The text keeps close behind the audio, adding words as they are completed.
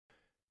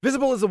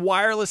Visible is a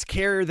wireless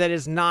carrier that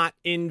is not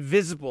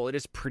invisible. It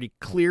is pretty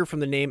clear from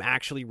the name.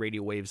 Actually,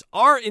 radio waves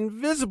are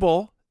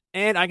invisible,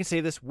 and I can say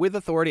this with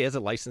authority as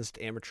a licensed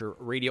amateur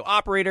radio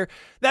operator.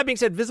 That being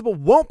said, Visible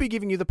won't be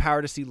giving you the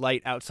power to see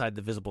light outside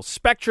the visible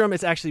spectrum.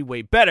 It's actually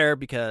way better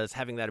because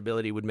having that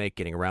ability would make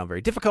getting around very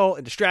difficult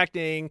and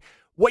distracting.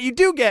 What you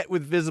do get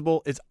with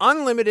Visible is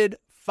unlimited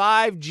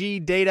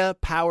 5G data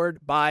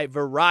powered by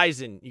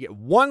Verizon. You get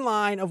one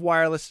line of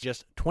wireless,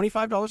 just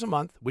 $25 a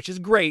month, which is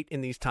great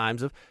in these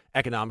times of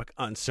economic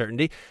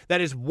uncertainty. That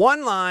is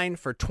one line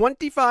for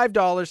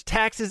 $25,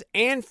 taxes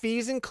and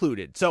fees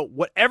included. So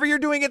whatever you're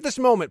doing at this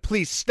moment,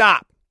 please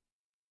stop.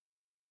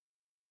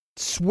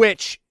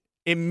 Switch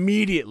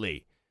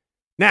immediately.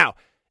 Now,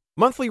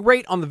 monthly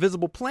rate on the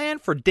Visible plan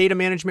for data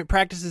management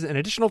practices and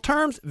additional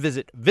terms,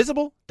 visit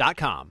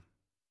visible.com.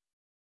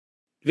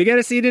 Wie geht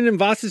es Ihnen?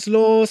 Was ist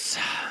los?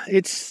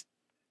 It's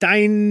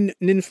deinen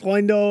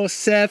Freundo,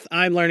 Seth.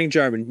 I'm learning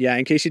German. Yeah,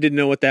 in case you didn't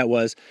know what that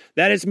was.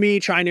 That is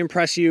me trying to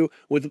impress you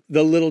with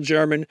the little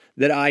German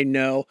that I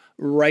know.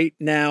 Right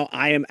now,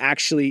 I am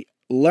actually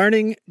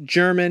learning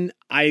German.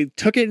 I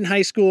took it in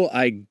high school.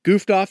 I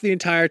goofed off the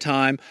entire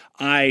time.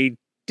 I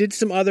did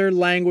some other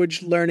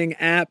language learning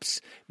apps.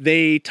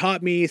 They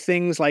taught me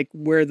things like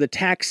where the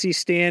taxi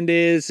stand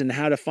is and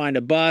how to find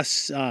a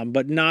bus,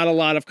 but not a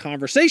lot of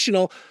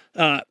conversational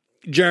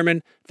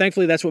German.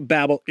 Thankfully, that's what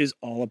Babbel is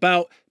all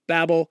about.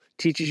 Babbel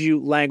teaches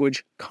you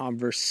language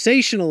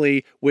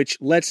conversationally, which,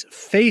 let's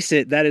face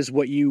it, that is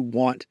what you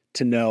want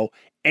to know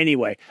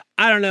anyway.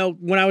 I don't know.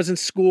 When I was in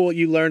school,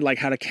 you learned like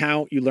how to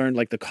count. You learned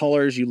like the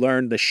colors. You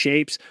learned the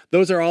shapes.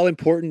 Those are all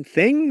important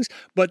things,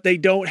 but they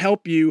don't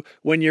help you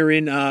when you're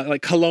in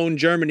like Cologne,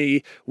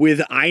 Germany with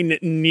Ein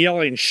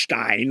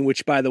Nierenstein,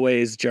 which, by the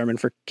way, is German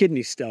for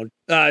kidney stone.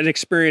 An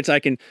experience I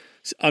can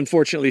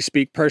unfortunately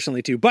speak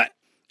personally to, but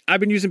I've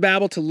been using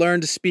Babbel to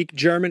learn to speak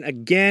German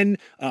again,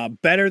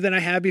 better than I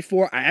have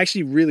before. I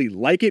actually really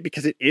like it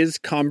because it is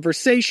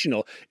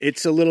conversational.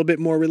 It's a little bit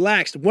more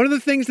relaxed. One of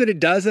the things that it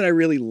does that I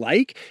really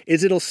like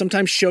is it'll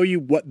sometimes show you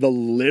what the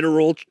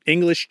literal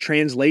English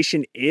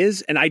translation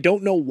is. And I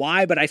don't know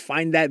why, but I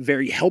find that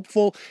very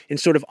helpful in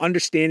sort of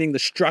understanding the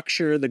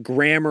structure, the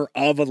grammar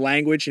of a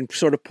language and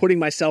sort of putting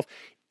myself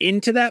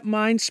into that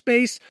mind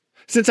space.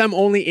 Since I'm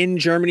only in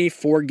Germany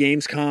for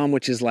Gamescom,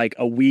 which is like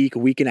a week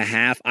and a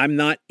half, I'm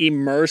not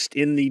immersed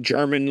in the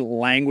German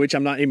language.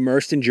 I'm not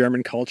immersed in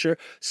German culture.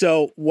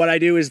 So what I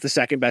do is the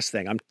second best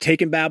thing. I'm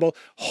taking Babbel.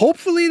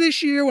 Hopefully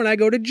this year when I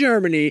go to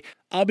Germany,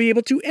 I'll be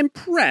able to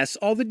impress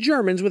all the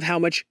Germans with how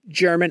much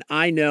German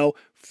I know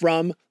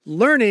from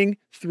learning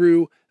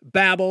through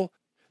Babbel.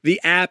 The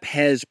app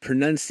has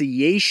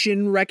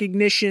pronunciation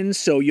recognition,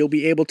 so you'll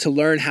be able to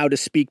learn how to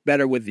speak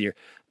better with your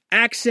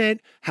accent,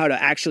 how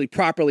to actually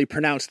properly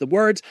pronounce the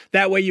words.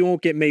 That way you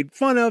won't get made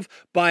fun of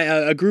by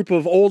a group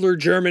of older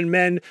German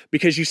men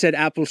because you said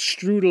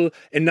Apfelstrudel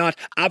and not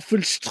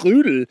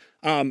Apfelstrudel.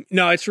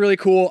 No, it's really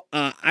cool.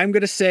 I'm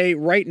going to say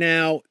right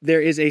now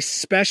there is a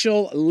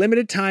special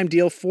limited time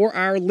deal for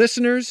our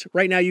listeners.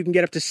 Right now you can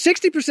get up to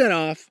 60%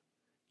 off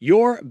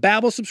your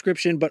Babbel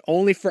subscription, but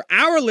only for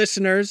our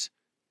listeners,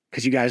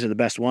 because you guys are the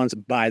best ones,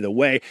 by the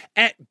way,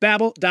 at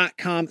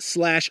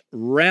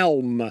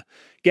babbel.com/realm.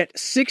 Get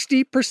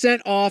 60%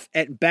 off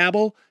at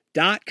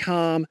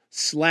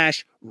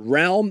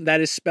babbel.com/realm. That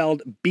is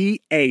spelled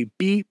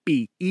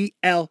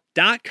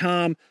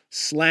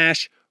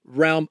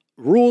BABBEL.com/realm.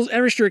 Rules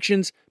and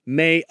restrictions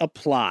may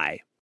apply.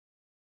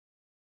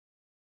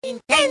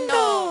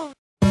 Nintendo!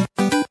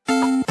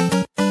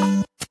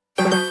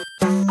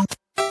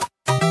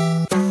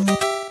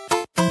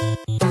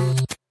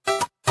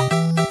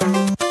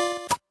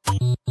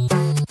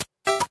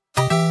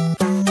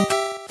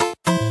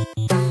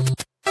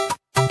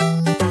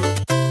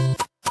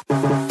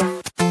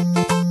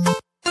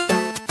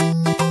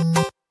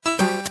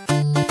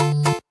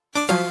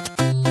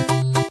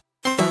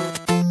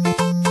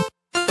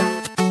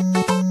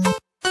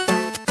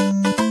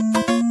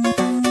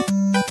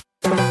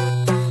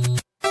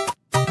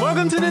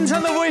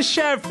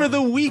 Chat for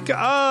the week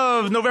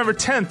of November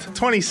 10th,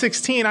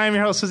 2016. I am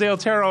your host, Jose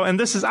Otero, and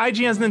this is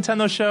IGN's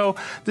Nintendo Show.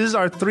 This is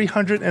our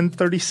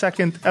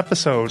 332nd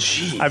episode,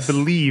 Jeez. I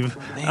believe,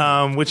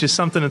 which is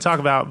something to talk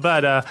about.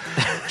 But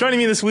joining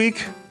me this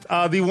week,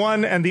 the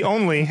one and the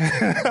only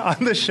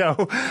on the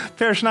show,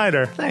 Per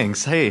Schneider.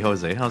 Thanks. Hey,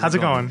 Jose. How's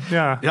it going?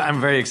 Yeah, I'm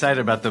very excited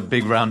about the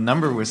big round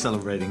number we're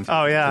celebrating.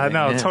 Oh, yeah. Today.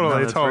 No,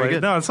 totally.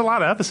 No, it's a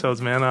lot of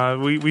episodes,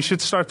 man. We should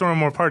start throwing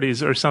more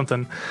parties or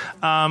something.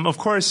 Of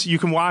course, you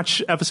can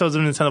watch episodes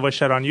of Nintendo Voice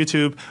Chat on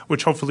YouTube,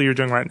 which hopefully you're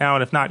doing right now.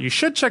 And if not, you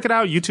should check it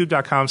out,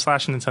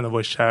 youtube.com/Nintendo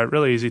Voice Chat.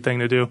 Really easy thing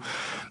to do.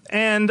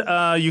 And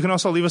you can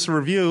also leave us a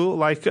review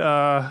like,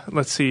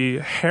 let's see,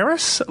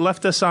 Harris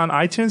left us on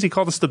iTunes. He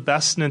called us the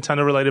best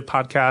Nintendo-related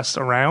podcast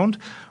around,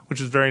 which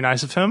was very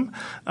nice of him.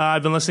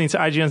 I've been listening to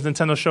IGN's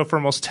Nintendo Show for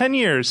almost 10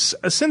 years,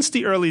 since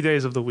the early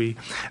days of the Wii.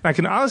 And I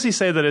can honestly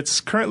say that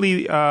it's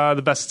currently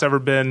the best it's ever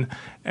been,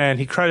 and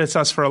he credits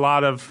us for a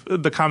lot of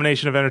the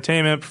combination of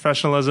entertainment,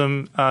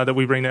 professionalism that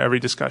we bring to every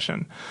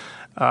discussion.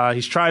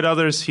 He's tried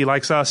others. He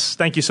likes us.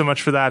 Thank you so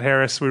much for that,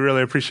 Harris. We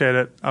really appreciate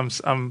it.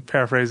 I'm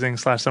paraphrasing /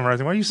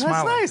 summarizing. Why are you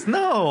smiling? That's nice.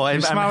 No,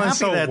 I'm happy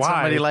so that wide.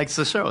 somebody likes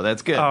the show.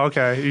 That's good. Oh,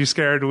 okay. Are you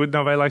scared? Would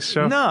nobody likes the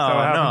show? No.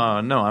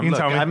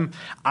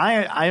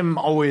 I'm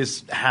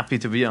always happy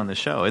to be on the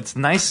show. It's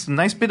nice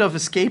bit of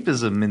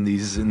escapism in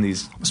these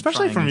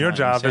especially from trying your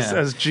times. job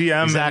as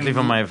GM, exactly,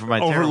 from my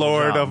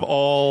overlord job. of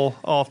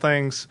all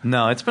things.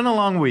 No, it's been a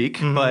long week,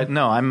 but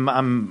no,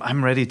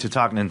 I'm ready to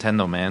talk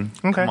Nintendo, man.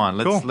 Okay, Come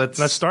on, cool.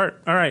 let's start.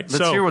 All right,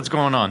 let's hear what's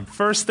going on.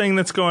 First thing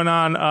that's going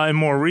on in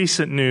more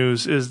recent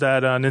news is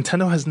that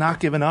Nintendo has not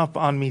given up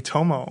on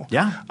Miitomo.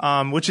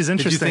 Yeah, which is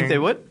interesting. Did you think they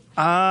would?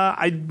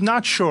 I'm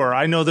not sure.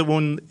 I know that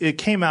when it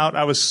came out,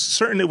 I was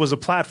certain it was a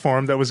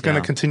platform that was going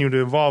to continue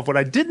to evolve. What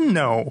I didn't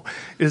know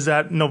is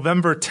that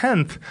November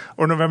 10th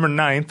or November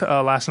 9th,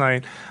 last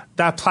night,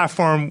 that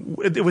platform,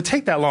 it would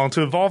take that long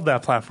to evolve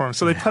that platform.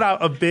 So they put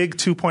out a big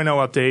 2.0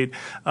 update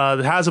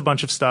that has a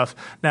bunch of stuff.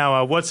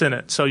 Now, what's in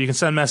it? So you can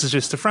send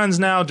messages to friends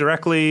now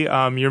directly.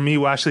 Your Mii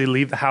will actually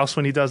leave the house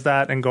when he does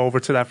that and go over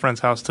to that friend's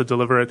house to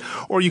deliver it.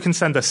 Or you can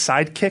send a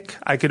sidekick.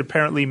 I could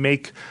apparently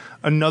make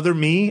another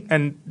Mii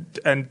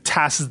and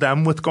task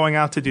them with going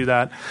out to do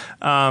that.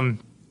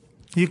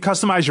 You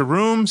customize your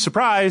room.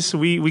 Surprise!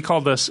 We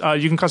call this.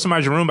 You can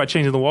customize your room by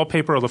changing the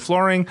wallpaper or the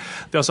flooring.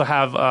 They also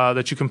have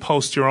that you can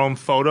post your own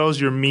photos,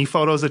 your Mii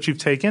photos that you've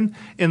taken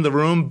in the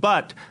room.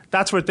 But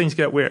that's where things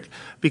get weird,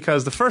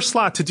 because the first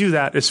slot to do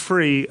that is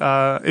free.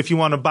 If you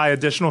want to buy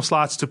additional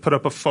slots to put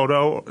up a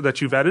photo that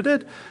you've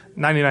edited,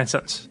 99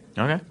 cents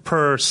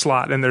per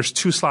slot, and there's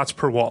 2 slots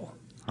per wall.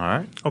 All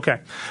right.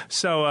 Okay.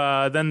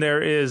 So then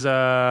there is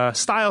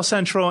Style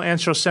Central,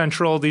 Answer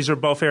Central. These are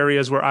both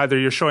areas where either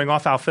you're showing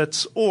off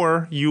outfits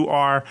or you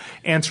are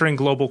answering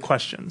global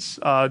questions,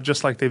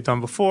 just like they've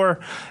done before.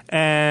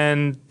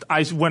 And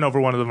I went over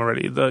one of them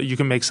already. You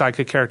can make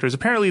sidekick characters.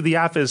 Apparently the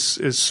app is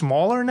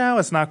smaller now.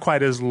 It's not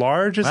quite as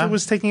large as it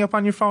was taking up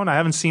on your phone. I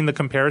haven't seen the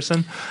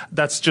comparison.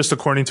 That's just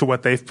according to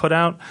what they've put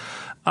out.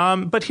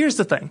 But here's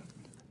the thing.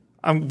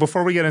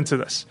 Before we get into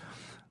this,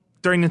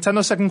 during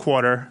Nintendo's second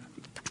quarter,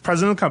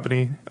 president of the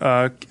company,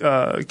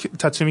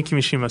 Tatsumi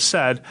Kimishima,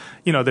 said,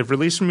 they've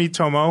released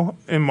Miitomo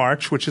in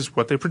March, which is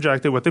what they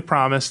projected, what they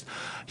promised.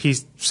 He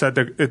said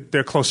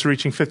they're close to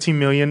reaching 15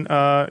 million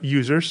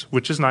users,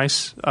 which is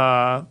nice,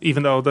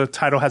 even though the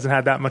title hasn't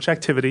had that much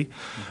activity.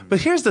 Mm-hmm. But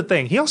here's the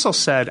thing. He also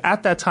said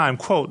at that time,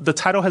 quote, "The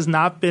title has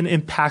not been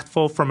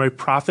impactful from a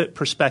profit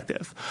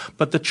perspective,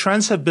 but the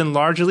trends have been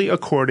largely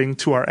according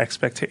to our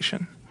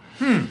expectation."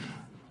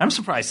 I'm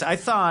surprised. I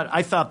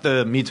thought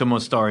the Miitomo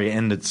story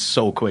ended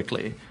so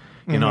quickly.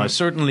 You know,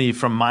 certainly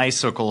from my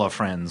circle of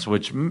friends,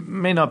 which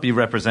may not be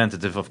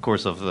representative, of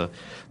course, of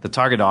the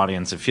target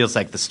audience. It feels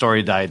like the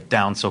story died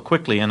down so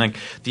quickly. And like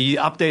the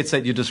updates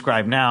that you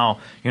describe now,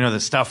 the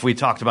stuff we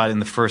talked about in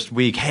the first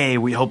week, hey,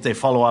 we hope they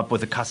follow up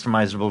with a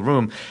customizable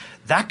room.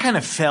 That kind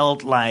of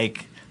felt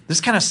like this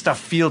kind of stuff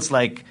feels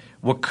like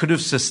what could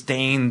have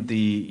sustained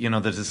the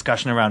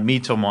discussion around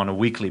Miitomo on a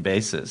weekly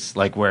basis,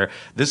 like where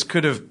this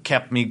could have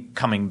kept me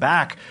coming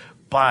back.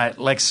 But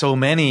like so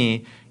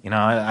many,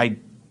 I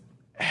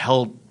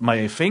held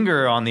my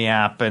finger on the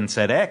app and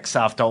said X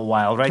after a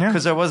while, right?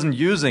 Because I wasn't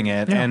using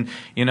it. Yeah.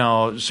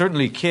 And,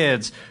 certainly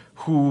kids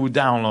who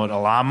download a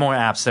lot more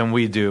apps than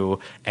we do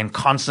and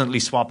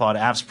constantly swap out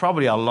apps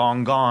probably are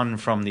long gone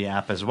from the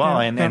app as well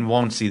and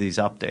won't see these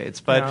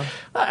updates. But,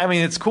 I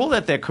mean, it's cool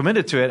that they're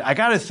committed to it. I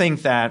got to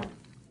think that,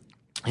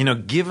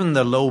 given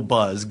the low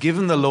buzz,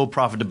 given the low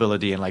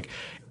profitability, and like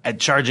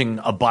charging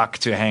 $1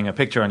 to hang a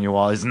picture on your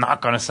wall is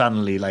not going to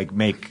suddenly like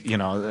make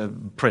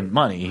print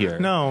money here.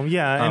 No,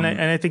 yeah, and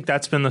I think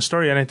that's been the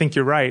story, and I think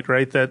you're right,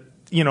 that.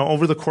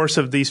 Over the course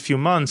of these few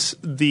months,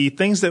 the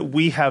things that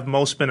we have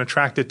most been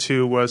attracted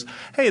to was,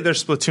 hey,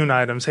 there's Splatoon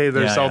items, hey,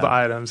 there's Zelda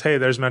items, hey,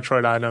 there's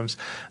Metroid items,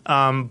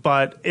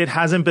 but it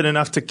hasn't been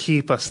enough to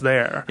keep us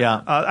there.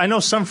 Yeah, I know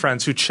some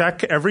friends who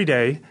check every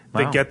day.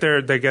 Wow. They get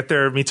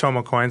their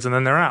Miitomo coins and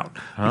then they're out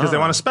because they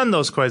want to spend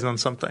those coins on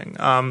something,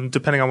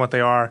 depending on what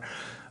they are.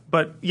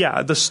 But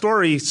yeah, the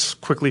story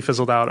quickly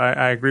fizzled out.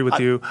 I agree with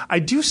you. I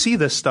do see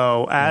this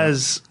though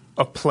as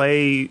a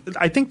play.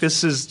 I think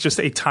this is just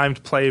a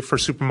timed play for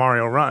Super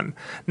Mario Run.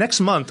 Next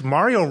month,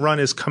 Mario Run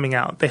is coming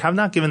out. They have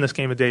not given this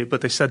game a date,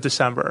 but they said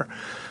December.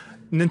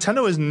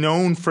 Nintendo is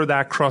known for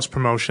that cross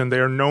promotion. They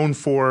are known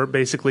for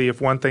basically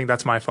if one thing,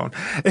 that's my phone.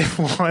 If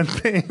one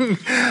thing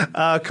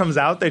comes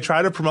out, they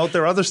try to promote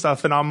their other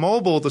stuff. And on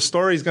mobile, the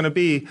story is going to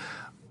be,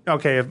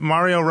 okay, if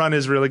Mario Run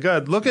is really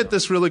good, look at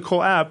this really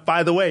cool app.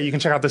 By the way, you can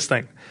check out this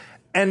thing.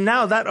 And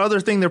now that other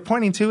thing they're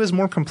pointing to is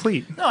more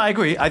complete. No, I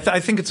agree. I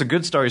think it's a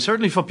good story.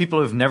 Certainly for people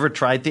who have never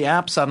tried the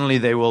app, suddenly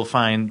they will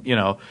find,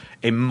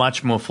 a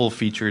much more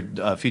full-featured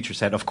feature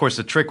set. Of course,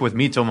 the trick with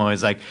Miitomo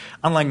is like,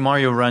 unlike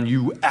Mario Run,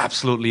 you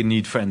absolutely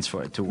need friends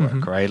for it to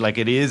work, right? Like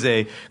it is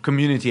a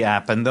community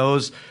app, and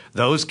those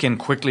can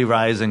quickly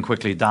rise and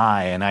quickly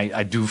die. And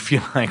I do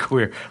feel like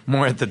we're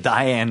more at the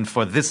die end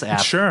for this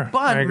app. Sure,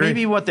 but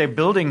maybe what they're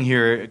building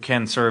here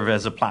can serve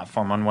as a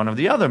platform on one of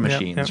the other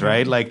machines,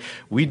 right? Like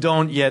we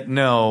don't yet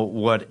know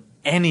what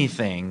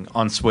anything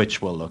on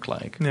Switch will look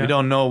like. Yeah. We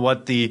don't know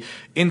what the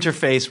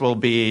interface will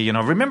be.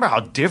 Remember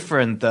how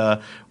different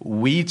the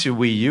Wii to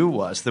Wii U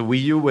was. The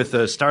Wii U with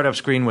the startup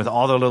screen with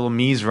all the little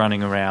Miis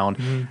running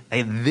around.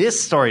 And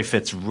this story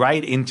fits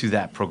right into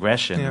that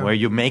progression where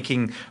you're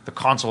making the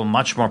console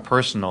much more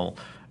personal.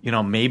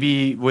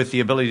 Maybe with the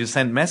ability to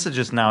send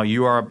messages now,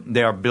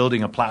 they are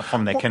building a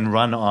platform that can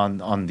run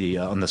on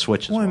the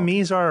Switch as well.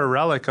 Miis are a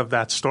relic of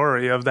that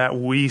story, of that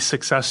Wii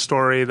success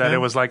story, that it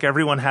was like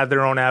everyone had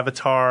their own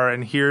avatar,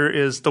 and here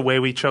is the way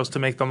we chose to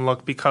make them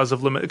look because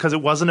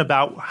it wasn't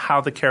about how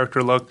the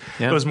character looked.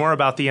 Yeah. It was more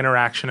about the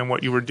interaction and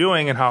what you were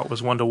doing and how it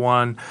was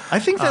one-to-one. I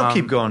think they'll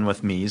keep going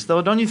with Miis,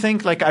 though, don't you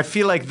think? Like, I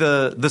feel like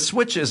the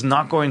Switch is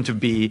not going to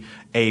be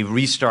a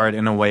restart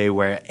in a way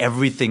where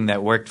everything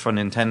that worked for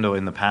Nintendo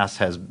in the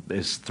past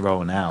is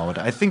thrown out.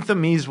 I think the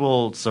Miis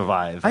will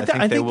survive. I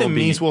think the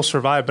Miis will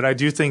survive, but I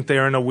do think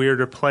they're in a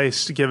weirder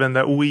place given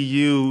that Wii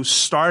U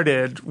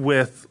started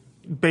with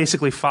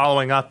basically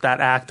following up that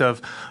act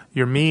of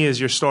your Mii is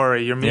your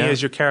story, your Mii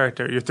is your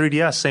character, your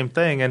 3DS, same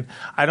thing. And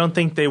I don't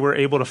think they were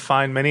able to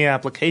find many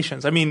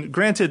applications. I mean,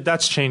 granted,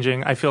 that's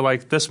changing. I feel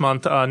like next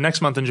month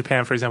in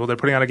Japan, for example, they're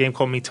putting out a game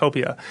called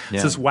Miitopia.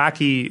 It's this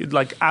wacky,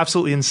 like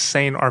absolutely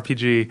insane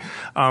RPG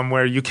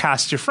where you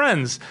cast your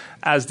friends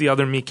as the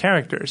other Mii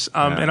characters.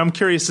 And I'm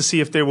curious to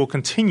see if they will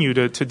continue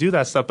to do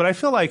that stuff. But I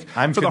feel like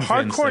for the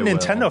hardcore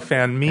Nintendo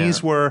fan,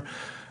 Miis were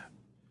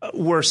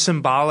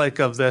symbolic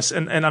of this,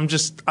 and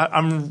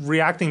I'm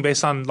reacting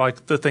based on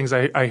like the things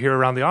I hear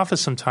around the office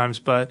sometimes.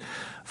 But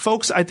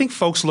I think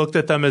folks looked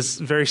at them as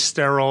very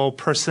sterile,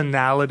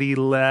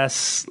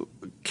 personality-less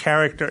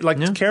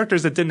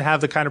characters that didn't have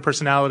the kind of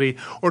personality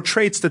or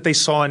traits that they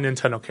saw in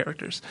Nintendo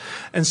characters.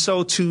 And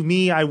so to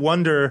me, I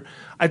wonder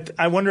if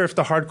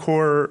the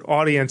hardcore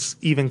audience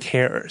even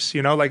cares.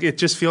 Like it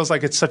just feels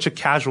like it's such a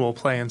casual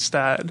play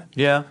instead.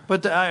 Yeah,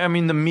 but I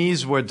mean, the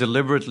Miis were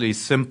deliberately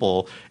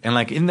simple, and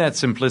like in that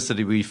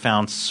simplicity, we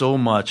found so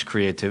much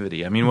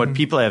creativity. I mean, what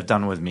people have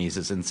done with Miis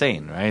is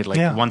insane, right?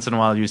 Like once in a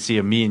while, you see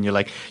a Mii, and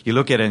you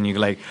look at it, and you're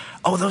like,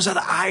 oh, those are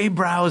the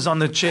eyebrows on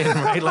the chin,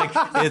 right? Like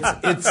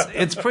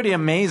it's pretty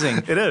amazing.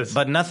 It is,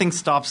 but nothing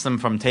stops them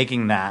from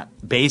taking that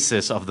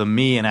basis of the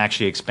Mii and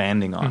actually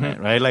expanding on it,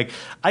 right? Like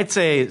I'd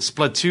say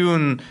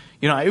Splatoon.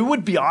 It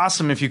would be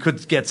awesome if you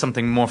could get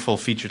something more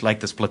full-featured like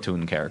the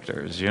Splatoon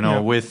characters,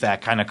 with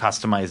that kind of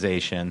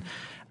customization.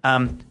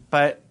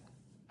 But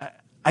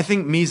I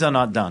think Miis are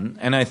not done.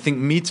 And I think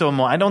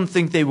Miitomo, I don't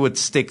think they would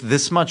stick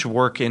this much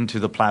work into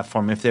the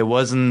platform if there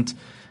wasn't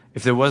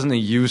a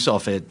use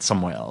of it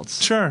somewhere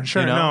else. Sure.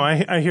 No,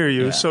 I hear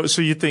you. Yeah.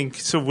 So you think,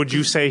 would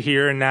you say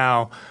here and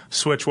now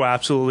Switch will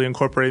absolutely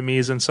incorporate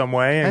Miis in some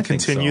way and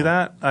continue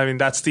that? I mean,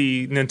 that's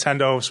the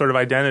Nintendo sort of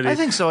identity. I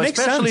think so,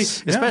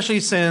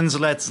 especially since,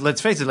 let's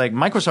face it, like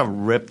Microsoft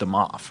ripped them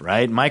off,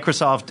 right?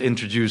 Microsoft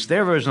introduced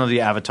their version of the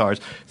avatars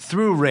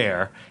through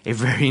Rare, a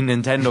very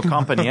Nintendo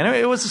company. And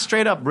it was a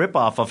straight up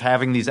rip-off of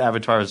having these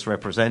avatars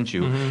represent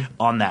you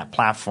on that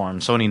platform.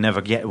 Sony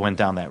never went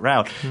down that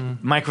route.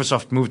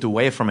 Microsoft moved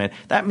away from it.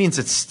 That means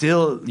it's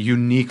still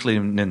uniquely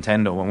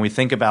Nintendo. When we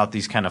think about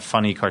these kind of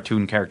funny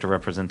cartoon character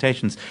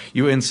representations,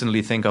 you instantly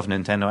think of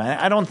Nintendo. And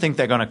I don't think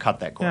they're going to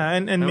cut that cord. Yeah,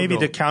 and maybe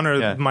to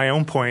counter my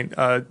own point,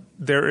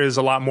 there is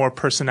a lot more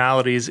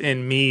personalities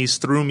in Mii's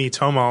through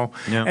Miitomo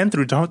and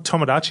through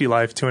Tomodachi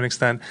Life to an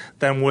extent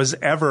than was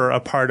ever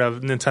a part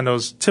of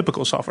Nintendo's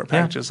typical software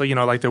packages. So,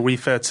 like their Wii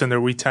Fits and their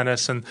Wii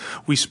Tennis and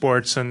Wii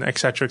Sports and et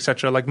cetera, et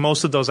cetera. Like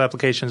most of those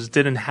applications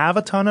didn't have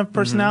a ton of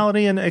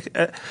personality and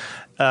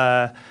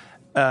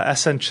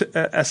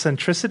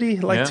eccentricity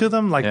to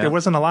them. There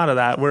wasn't a lot of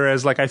that.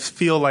 Whereas I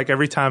feel like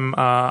every time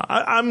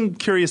I'm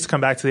curious to come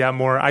back to the app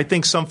more. I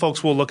think some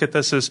folks will look at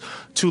this as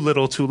too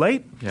little, too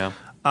late. Yeah.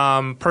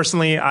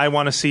 Personally, I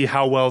want to see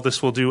how well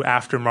this will do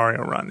after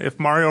Mario Run. If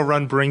Mario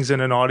Run brings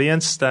in an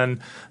audience, then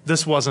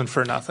this wasn't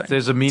for nothing.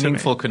 There's a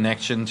meaningful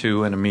connection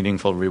to and a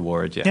meaningful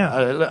reward.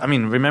 Yeah. I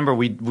mean, remember,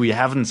 we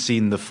haven't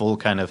seen the full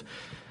kind of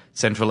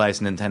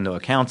centralized Nintendo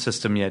account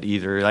system yet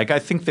either. I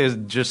think there's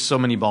just so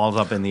many balls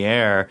up in the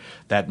air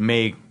that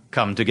may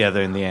come together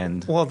in the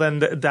end. Well, then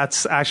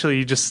that's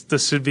actually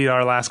this should be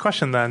our last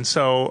question then.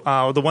 So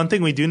the one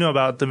thing we do know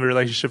about the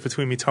relationship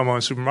between Miitomo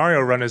and Super Mario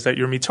Run is that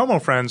your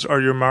Miitomo friends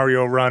are your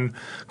Mario Run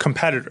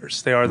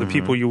competitors. They are the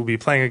people you will be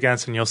playing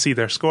against, and you'll see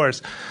their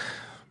scores.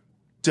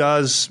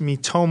 Does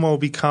Miitomo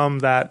become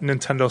that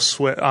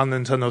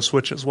Nintendo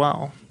Switch as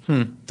well?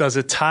 Does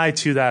it tie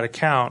to that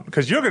account?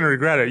 Because you're going to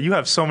regret it. You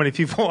have so many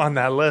people on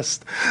that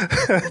list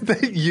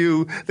that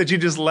you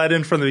just let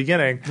in from the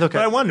beginning. But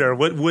I wonder,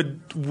 will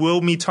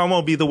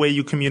Miitomo be the way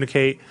you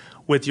communicate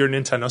with your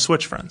Nintendo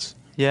Switch friends?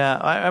 Yeah,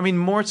 I mean,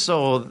 more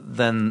so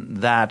than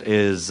that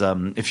is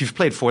if you've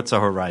played Forza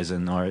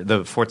Horizon or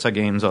the Forza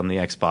games on the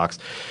Xbox,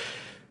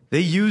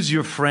 they use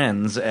your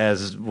friends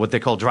as what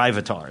they call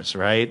drivatars,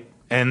 right?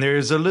 And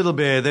there's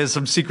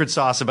some secret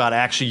sauce about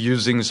actually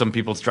using some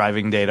people's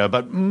driving data,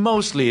 but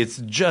mostly it's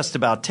just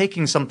about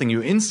taking something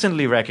you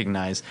instantly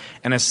recognize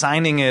and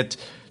assigning it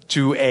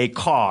to a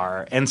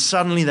car, and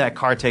suddenly that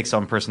car takes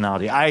on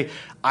personality.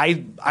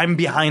 I'm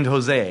behind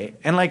Jose,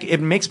 and like it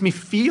makes me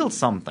feel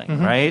something,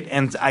 right?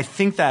 And I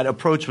think that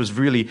approach was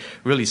really,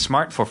 really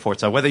smart for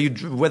Forza.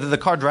 Whether the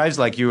car drives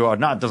like you or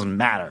not doesn't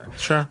matter.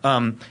 Sure.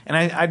 And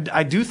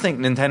I do think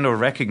Nintendo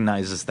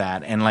recognizes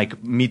that, and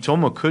like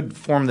Miitomo could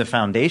form the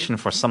foundation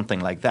for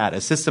something like that,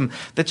 a system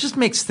that just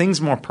makes things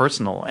more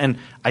personal. And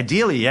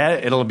ideally, yeah,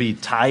 it'll be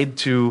tied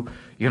to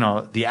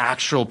the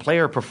actual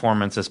player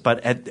performances,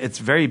 but at its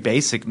very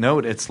basic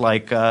note, it's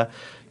like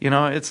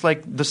it's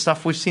like the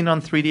stuff we've seen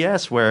on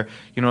 3DS, where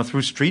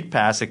through Street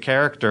Pass, a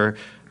character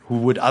who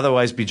would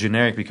otherwise be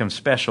generic becomes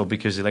special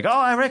because you're like, oh,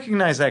 I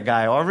recognize that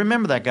guy, or I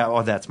remember that guy,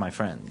 or that's my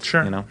friend.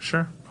 Sure,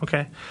 sure,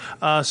 okay.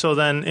 So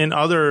then, in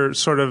other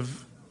sort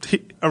of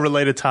a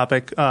related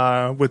topic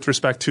with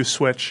respect to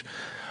Switch.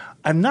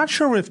 I'm not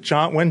sure if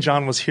when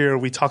John was here,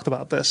 we talked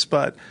about this,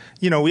 but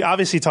we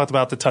obviously talked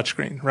about the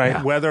touchscreen, right?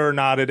 Yeah. Whether or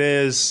not it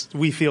is,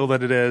 we feel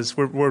that it is.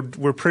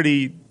 We're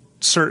pretty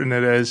certain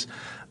it is.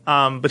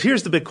 But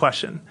here's the big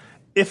question: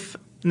 if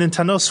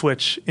Nintendo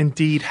Switch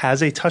indeed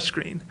has a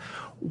touchscreen,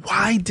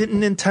 why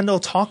didn't Nintendo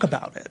talk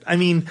about it? I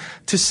mean,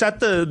 to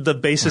set the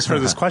basis for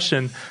this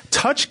question,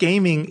 touch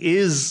gaming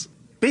is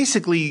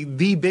basically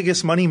the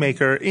biggest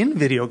moneymaker in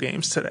video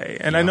games today.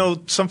 And I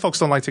know some folks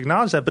don't like to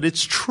acknowledge that, but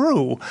it's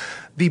true.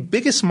 The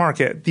biggest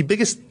market, the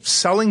biggest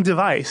selling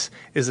device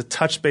is a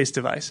touch-based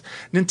device.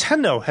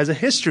 Nintendo has a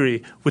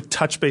history with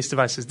touch-based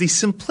devices. The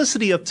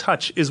simplicity of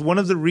touch is one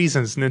of the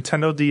reasons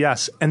Nintendo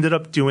DS ended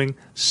up doing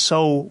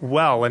so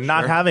well and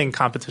not having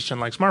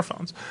competition like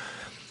smartphones.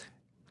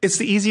 It's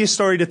the easiest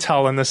story to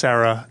tell in this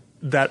era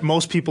that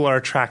most people are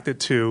attracted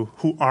to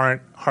who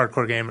aren't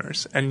hardcore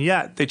gamers, and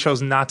yet they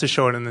chose not to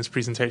show it in this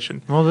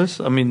presentation. Well,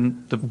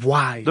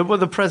 why?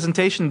 The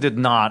presentation did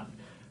not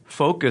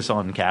focus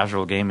on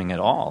casual gaming at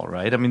all,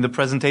 right? I mean, the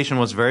presentation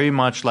was very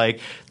much like,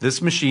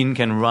 this machine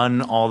can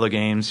run all the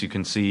games you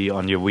can see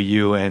on your Wii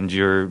U and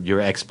your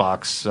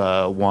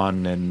Xbox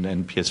One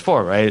and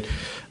PS4, right?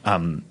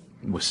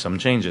 With some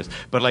changes,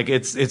 but like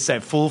it's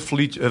that full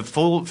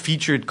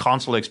featured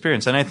console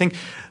experience, and I think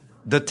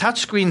the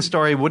touchscreen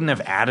story wouldn't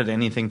have added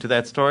anything to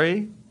that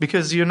story,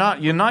 because you're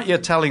not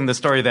yet telling the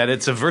story that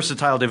it's a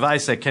versatile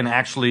device that can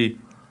actually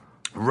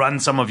run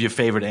some of your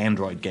favorite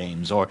Android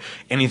games or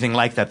anything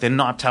like that. They're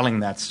not telling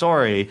that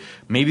story.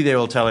 Maybe they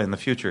will tell it in the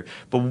future.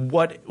 But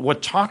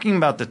what talking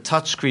about the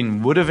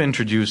touchscreen would have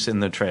introduced in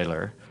the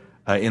trailer,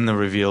 in the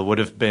reveal, would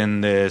have been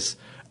this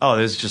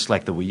is just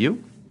like the Wii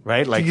U.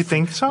 Right? Like, do you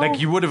think so?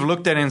 Like, you would have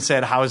looked at it and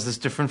said, how is this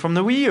different from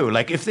the Wii U?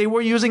 Like, if they were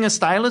using a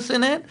stylus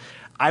in it,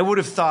 I would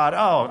have thought,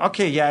 oh,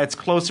 okay, yeah, it's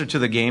closer to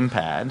the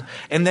gamepad.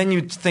 And then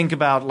you'd think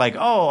about, like,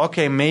 oh,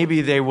 okay, maybe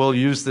they will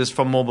use this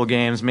for mobile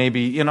games.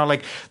 Maybe,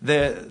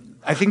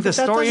 I think the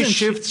story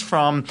shifts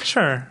from...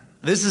 Sure.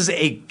 This is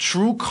a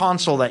true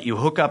console that you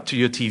hook up to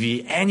your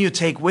TV and you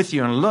take with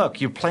you, and look,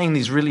 you're playing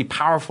these really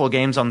powerful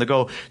games on the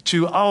go,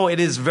 to,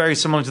 it is very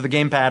similar to the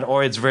gamepad,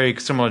 or it's very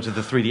similar to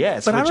the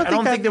 3DS, but which I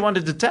don't think they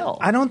wanted to tell.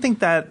 I don't think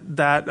that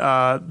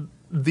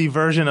the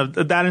version of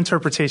that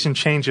interpretation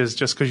changes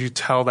just because you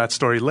tell that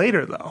story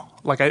later, though.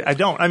 Like, I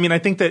don't. I mean, I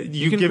think that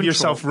you give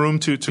yourself room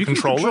to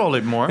control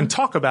it more and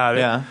talk about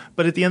it. Yeah.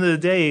 But at the end of the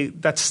day,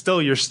 that's still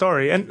your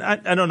story. And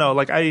I don't know.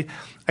 Like,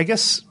 I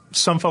guess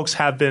some folks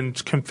have been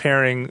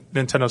comparing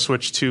Nintendo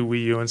Switch to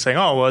Wii U and saying,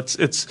 oh, well, it's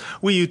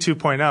Wii U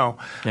 2.0.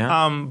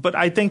 Yeah. But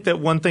I think that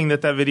one thing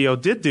that video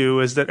did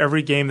do is that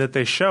every game that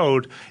they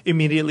showed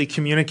immediately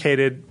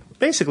communicated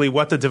basically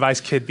what the device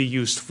could be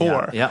used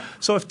for. Yeah.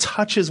 So if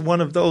touch is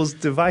one of those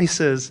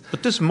devices...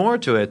 But there's more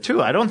to it,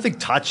 too. I don't think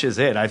touch is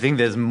it. I think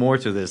there's more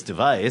to this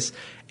device.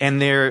 And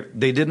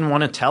they didn't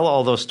want to tell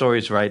all those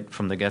stories right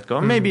from the get-go.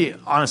 Mm-hmm. Maybe,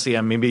 honestly,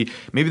 maybe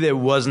there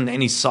wasn't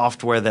any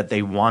software that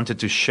they wanted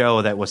to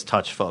show that was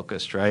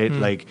touch-focused, right?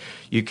 Mm-hmm. Like,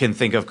 you can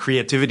think of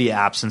creativity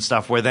apps and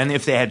stuff where then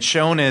if they had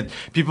shown it,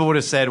 people would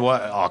have said,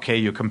 well, okay,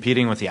 you're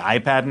competing with the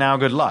iPad now,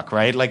 good luck,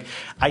 right? Like,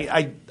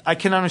 I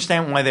can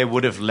understand why they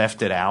would have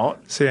left it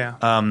out. So,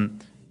 yeah.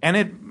 And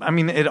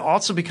it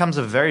also becomes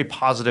a very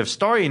positive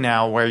story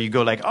now, where you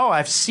go like, oh,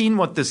 I've seen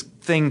what this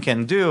thing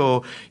can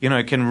do.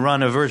 It can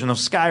run a version of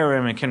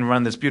Skyrim. It can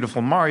run this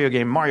beautiful Mario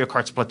game, Mario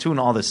Kart, Splatoon,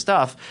 all this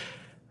stuff.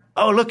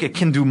 Oh, look, it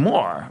can do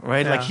more,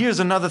 right? Yeah. Like, here's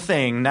another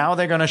thing. Now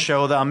they're going to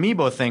show the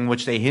Amiibo thing,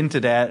 which they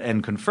hinted at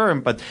and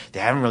confirmed, but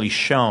they haven't really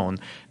shown.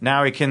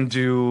 Now it can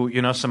do,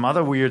 some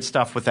other weird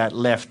stuff with that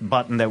left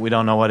button that we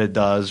don't know what it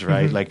does,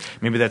 right? Mm-hmm. Like,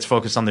 maybe that's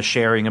focused on the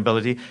sharing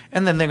ability.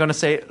 And then they're going to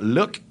say,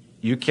 look,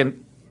 you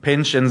can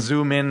pinch and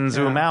zoom in,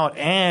 zoom out,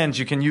 and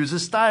you can use a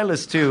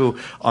stylus too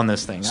on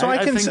this thing. So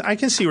I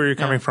can see where you're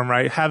coming from,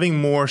 right?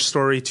 Having more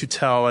story to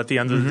tell at the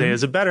end of the day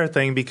is a better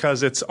thing,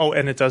 because it's,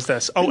 and it does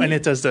this, and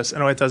it does this,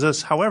 and it does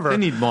this. However, they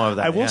need more of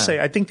that. I will say,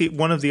 I think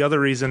one of the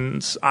other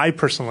reasons I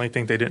personally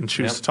think they didn't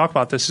choose to talk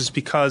about this is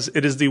because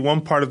it is the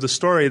one part of the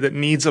story that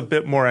needs a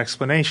bit more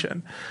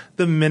explanation.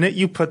 The minute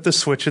you put the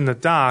Switch in the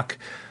dock,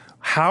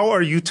 how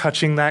are you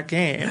touching that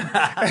game?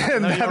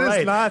 And No, you're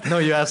right. No,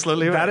 you're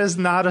absolutely right. That is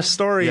not a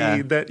story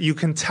that you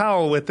can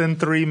tell within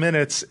 3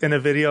 minutes in a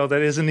video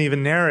that isn't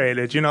even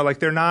narrated. Like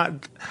they're not.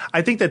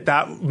 I think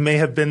that may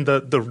have been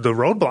the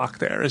roadblock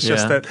there. It's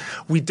just that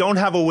we don't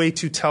have a way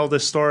to tell the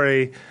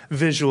story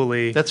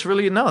visually. That's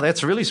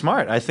really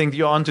smart. I think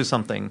you're onto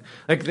something.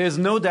 Like, there's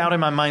no doubt in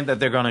my mind that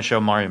they're going to show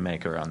Mario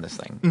Maker on this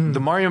thing. Mm-hmm. The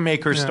Mario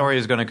Maker story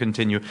is going to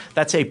continue.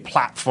 That's a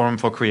platform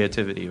for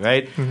creativity,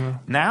 right?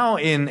 Mm-hmm. Now,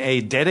 in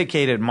a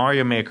dedicated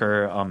Mario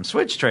Maker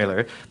Switch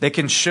trailer, they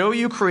can show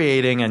you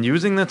creating and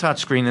using the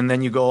touchscreen, and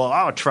then you go,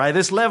 oh, try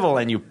this level,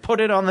 and you put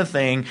it on the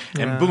thing,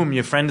 and boom,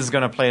 your friend is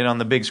going to play it on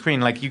the big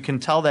screen. Like, you can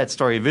tell that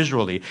story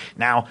visually.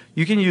 Now,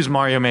 you can use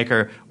Mario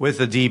Maker with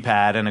a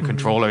D-pad and a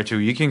controller too.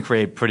 You can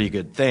create pretty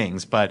good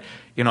things, but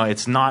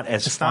it's not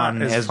as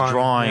fun as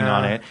drawing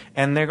on it.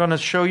 And they're going to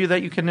show you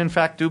that you can, in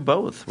fact, do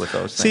both with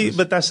those things. See,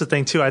 but that's the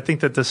thing, too. I think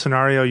that the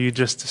scenario you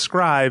just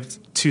described,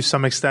 to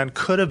some extent,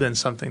 could have been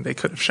something they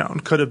could have shown.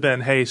 Could have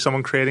been, hey,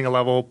 someone creating a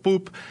level,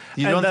 boop.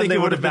 You don't think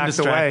it would have been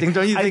distracting,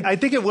 don't you think? I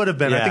think it would have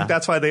been. I think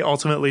that's why they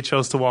ultimately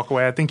chose to walk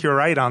away. I think you're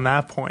right on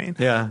that point.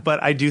 Yeah.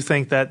 But I do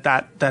think that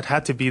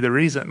had to be the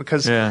reason.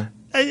 Because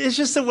it's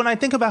just that when I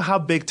think about how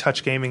big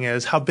touch gaming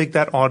is, how big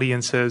that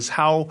audience is,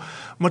 how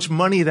much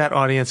money that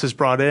audience has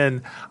brought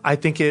in, I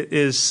think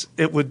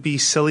it would be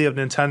silly of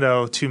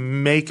Nintendo to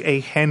make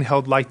a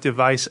handheld-like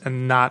device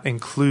and not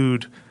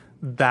include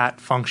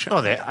that function. Oh,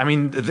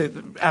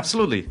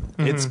 absolutely.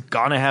 Mm-hmm. It's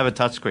gonna have a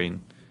touchscreen.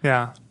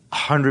 Yeah,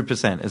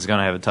 100%. It's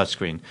gonna have a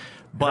touchscking.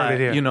 But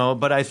right,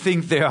 but I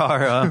think there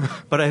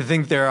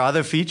are,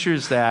 other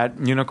features that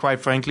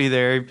quite frankly,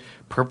 they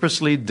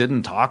purposely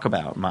didn't talk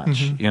about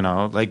much.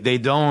 Like they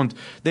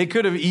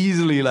could have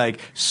easily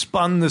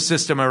spun the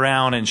system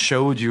around and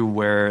showed you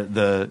where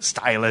the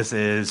stylus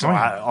is,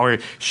 or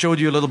showed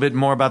you a little bit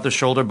more about the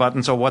shoulder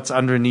buttons or what's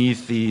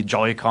underneath the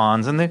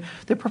Joy-Cons, and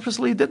they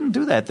purposely didn't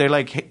do that. They're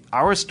like, hey,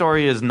 our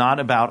story is not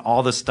about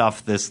all the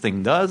stuff this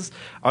thing does.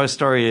 Our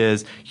story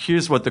is,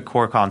 here's what the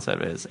core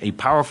concept is: a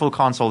powerful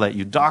console that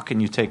you dock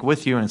and you take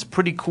with you, and it's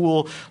pretty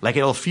cool. Like,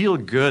 it'll feel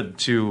good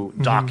to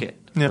dock it,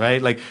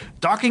 right? Like,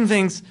 docking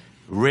things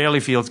rarely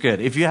feels good.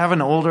 If you have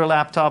an older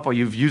laptop or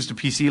you've used a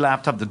PC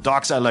laptop, the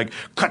docks are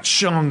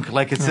ka-chunk.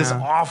 Like, it's this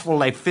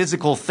awful,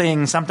 physical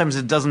thing. Sometimes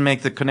it doesn't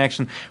make the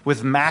connection.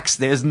 With Macs,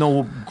 there's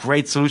no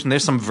great solution.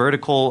 There's some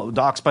vertical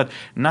docks, but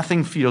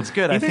nothing feels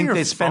good. I think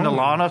they spend a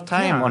lot of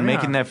time on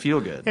making that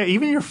feel good. Yeah,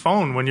 even your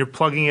phone, when you're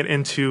plugging it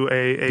into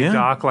a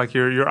dock, like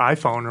your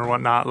iPhone or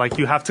whatnot,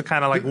 you have to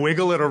kind of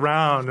wiggle it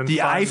around. And the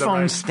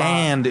iPhone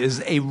stand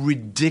is a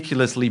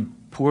ridiculously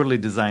poorly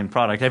designed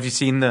product. Have you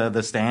seen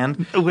the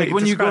stand?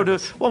 When you go to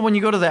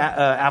the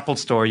Apple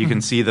store, you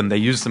can see them. They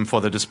use them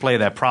for the display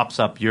that props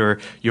up your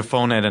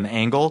phone at an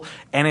angle,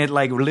 and it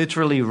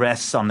literally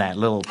rests on that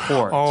little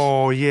port.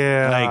 Oh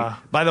yeah.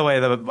 By the way,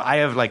 I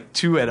have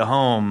two at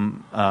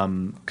home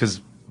because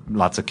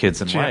lots of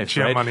kids and wives,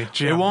 right? Money.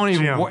 It won't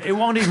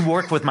even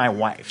work with my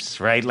wife's,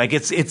 right?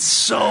 It's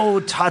so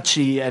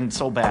touchy and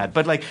so bad.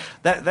 But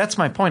that's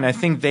my point. I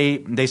think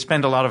they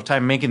spend a lot of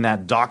time making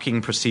that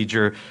docking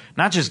procedure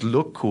not just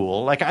look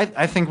cool.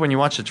 I think when you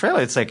watch the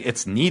trailer,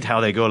 it's neat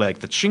how they go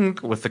the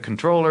chink with the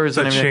controllers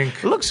and everything.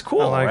 It looks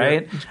cool,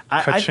 right?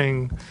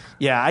 Ka-ching.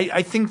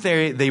 I think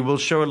they will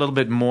show a little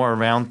bit more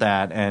around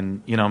that,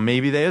 and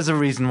maybe there's a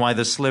reason why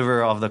the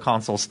sliver of the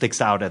console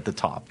sticks out at the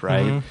top,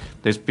 right? Mm-hmm.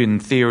 There's been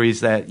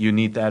theories that you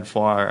need that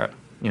for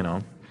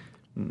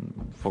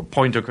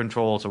pointer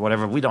controls or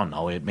whatever. We don't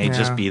know. It may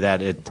just be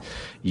that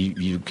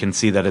you can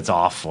see that it's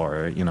off,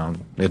 or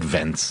it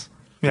vents.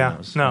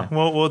 Yeah, no.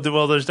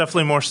 Well, there's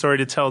definitely more story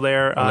to tell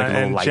there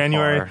in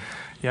January. Bar.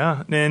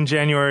 Yeah, in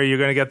January you're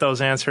going to get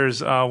those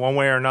answers one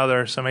way or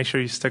another. So make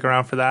sure you stick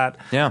around for that.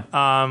 Yeah.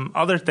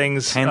 Other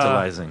things.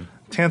 Tantalizing.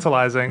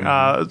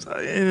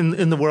 Mm-hmm.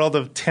 In the world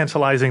of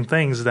tantalizing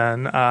things,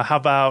 then how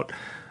about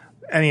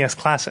NES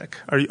Classic?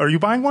 Are you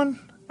buying one,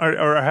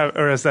 or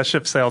has that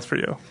ship sailed for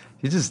you?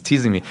 You're just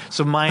teasing me.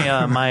 So my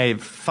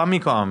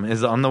Famicom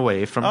is on the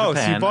way from Japan.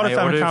 So you bought a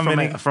Famicom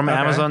Mini from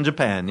Amazon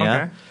Japan. Yeah.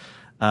 Okay.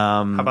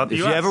 How about the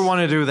if US? you ever want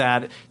to do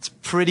that, it's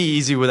pretty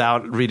easy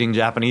without reading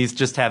Japanese.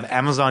 Just have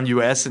Amazon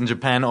US and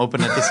Japan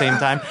open at the same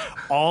time.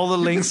 All the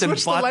links and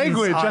buttons the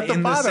language are at the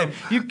in bottom.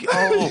 The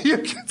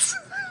same.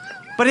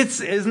 But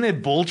isn't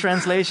it bull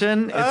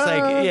translation? It's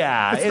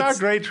it's not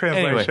great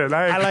translation. Anyway,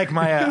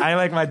 I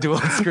like my dual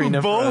screen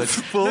approach.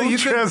 Full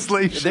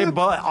translation.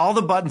 All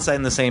the buttons are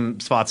in the same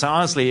spots. And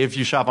honestly, if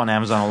you shop on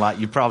Amazon a lot,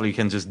 you probably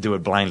can just do it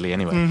blindly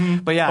anyway. Mm-hmm.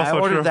 But I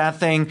ordered that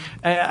thing.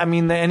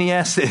 The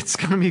NES, it's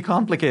going to be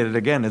complicated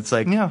again. It's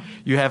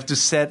you have to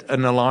set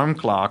an alarm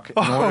clock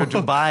in order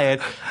to buy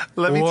it.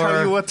 Let me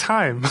tell you what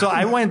time. So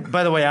I went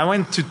to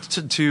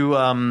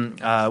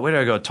where did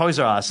I go? Toys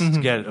R Us to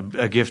get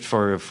a gift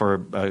for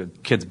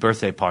kid's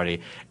birthday party,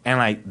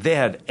 and they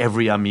had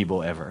every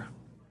amiibo ever.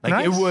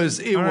 Nice.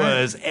 It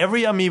was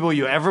every amiibo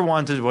you ever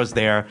wanted was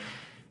there,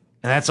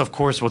 and that's of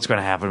course what's going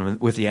to happen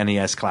with the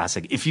NES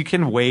Classic. If you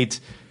can wait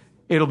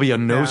it'll be a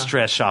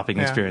no-stress shopping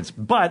experience.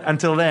 But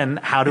until then,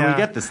 how do we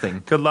get this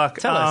thing? Good luck.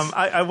 Tell us.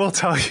 I will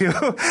tell you.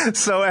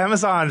 So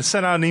Amazon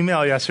sent out an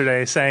email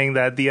yesterday saying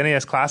that the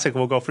NES Classic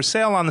will go for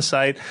sale on the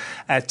site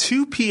at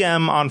 2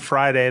 p.m. on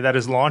Friday. That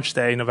is launch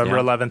day, November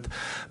 11th.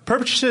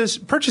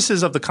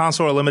 Purchases of the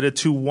console are limited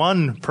to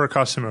one per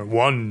customer.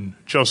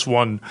 Just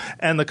one.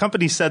 And the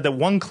company said that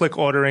one-click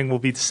ordering will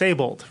be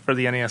disabled for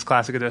the NES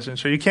Classic Edition.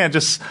 So you can't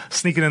just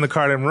sneak it in the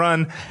cart and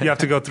run. You have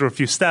to go through a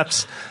few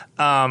steps.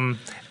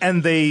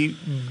 And they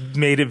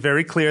made it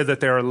very clear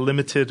that there are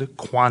limited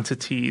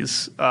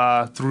quantities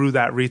through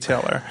that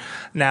retailer.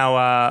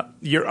 Now,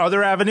 your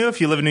other avenue, if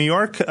you live in New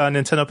York,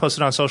 Nintendo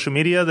posted on social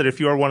media that if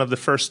you are one of the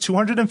first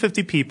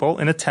 250 people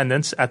in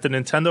attendance at the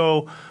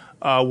Nintendo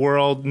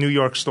World New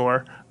York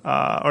store,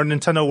 or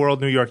Nintendo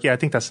World New York, yeah, I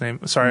think that's the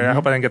name. Sorry, I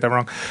hope I didn't get that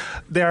wrong.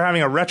 They are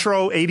having a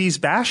retro 80s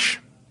bash.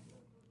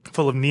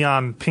 Full of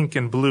neon pink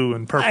and blue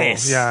and purple.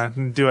 Nice. Yeah,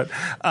 do it.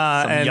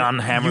 Some Jan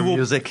Hammer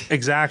music.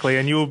 Exactly.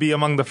 And you will be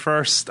among the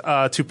first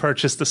to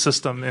purchase the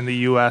system in the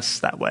U.S.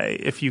 that way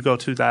if you go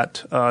to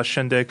that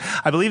shindig.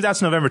 I believe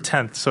that's November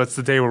 10th, so it's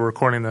the day we're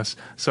recording this.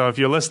 So if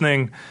you're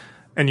listening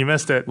and you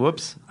missed it,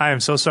 whoops, I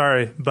am so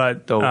sorry.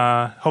 But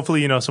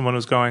hopefully you know someone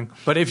who's going.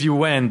 But if you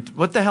went,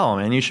 what the hell,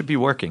 man? You should be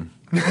working.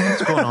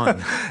 What's going on?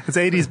 It's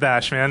 80s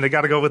bash, man. They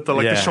got to go with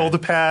the shoulder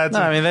pads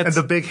and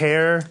the big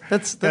hair.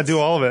 That's got to do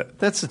all of it.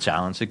 That's the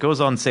challenge. It goes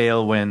on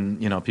sale when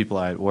people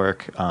are at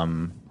work.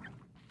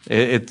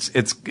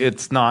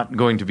 It's not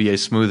going to be a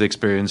smooth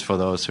experience for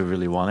those who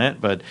really want it.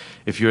 But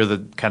if you're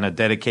the kind of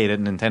dedicated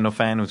Nintendo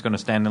fan who's going to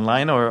stand in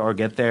line or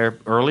get there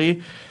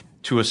early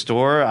to a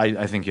store,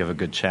 I think you have a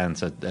good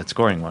chance at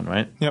scoring one,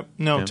 right? Yep.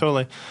 No,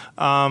 totally.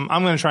 I'm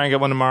going to try and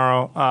get one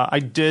tomorrow. I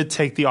did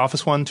take the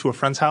Office one to a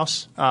friend's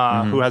house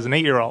who has an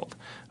 8-year-old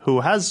who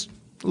has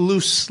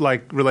loose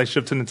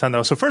relationship to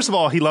Nintendo. So first of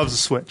all, he loves the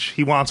Switch.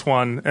 He wants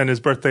one, and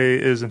his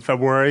birthday is in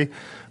February.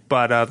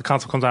 But the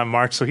console comes out in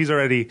March, so he's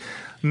already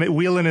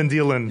wheeling and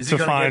dealing to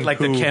find get,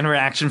 the Kenner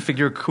action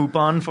figure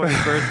coupon for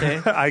his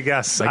birthday. I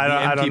guess the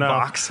I don't know.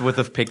 Box with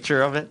a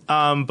picture of it.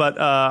 But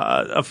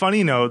a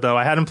funny note though,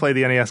 I hadn't played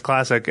the NES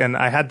Classic, and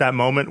I had that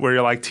moment where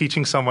you're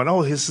teaching someone,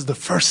 "Oh, this is the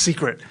first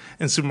secret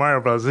in Super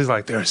Mario Bros." He's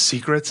like, "There are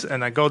secrets,"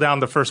 and I go down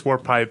the first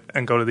warp pipe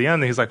and go to the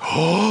end, and he's like,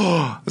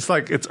 "Oh!"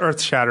 It's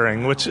earth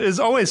shattering, which is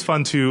always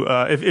fun to.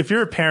 If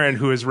you're a parent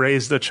who has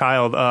raised a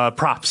child,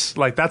 props.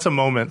 That's a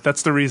moment.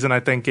 That's the reason I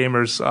think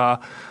gamers.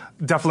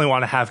 Definitely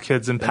want to have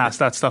kids and pass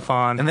that stuff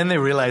on. And then they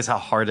realize how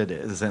hard it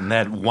is, and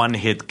that one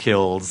hit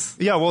kills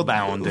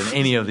bound in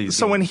any of these.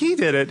 So games. when he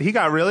did it, he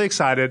got really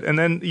excited, and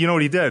then you know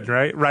what he did,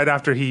 right? Right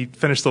after he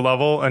finished the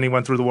level and he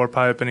went through the warp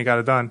pipe and he got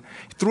it done,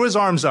 he threw his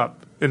arms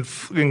up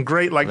in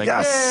great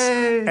yes,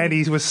 yay! And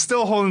he was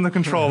still holding the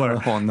controller.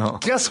 Oh no!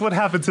 Guess what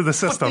happened to the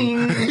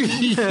system?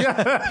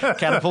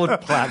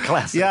 Catapult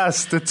classic.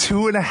 Yes, the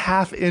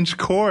 2.5-inch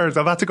cords.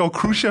 I'm about to go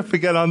cruise ship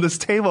again on this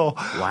table.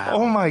 Wow!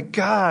 Oh my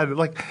god!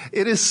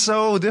 It is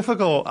so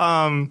difficult.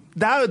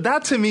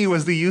 That to me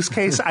was the use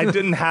case I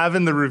didn't have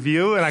in the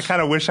review, and I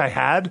kind of wish I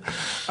had.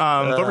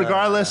 But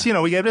regardless,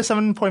 we gave it a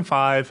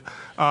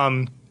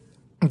 7.5.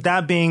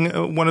 That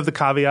being one of the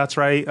caveats,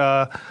 right?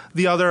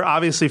 The other,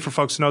 obviously, for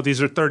folks to know,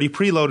 these are 30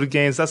 preloaded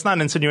games. That's not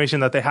an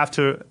insinuation that they have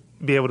to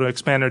be able to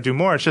expand or do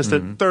more. It's just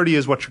that 30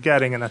 is what you're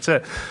getting, and that's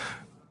it.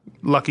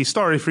 Lucky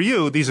story for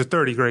you, these are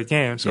 30 great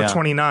games, or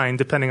 29,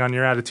 depending on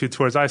your attitude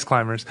towards Ice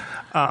Climbers.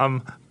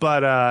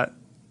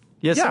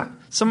 Yes,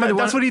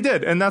 that's what he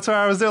did, and that's why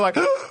I was there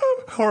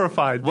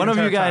horrified. One of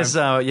you guys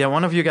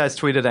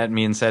tweeted at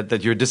me and said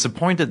that you're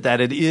disappointed that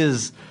it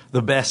is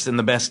the best and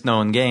the best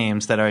known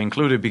games that are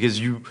included because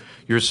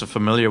you're so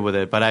familiar with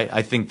it. But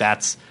I think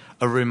that's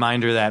a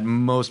reminder that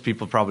most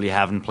people probably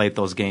haven't played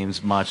those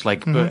games much.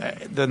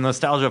 The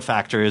nostalgia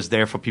factor is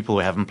there for people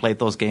who haven't played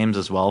those games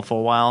as well for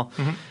a while.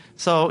 Mm-hmm.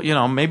 So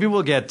maybe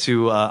we'll get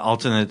to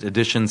alternate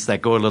editions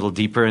that go a little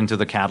deeper into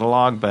the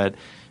catalog, but.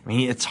 I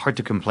mean, it's hard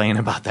to complain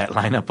about that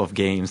lineup of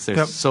games.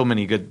 There's so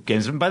many good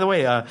games. And by the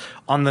way,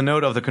 on the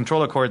note of the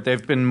controller cord, there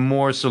have been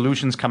more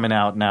solutions coming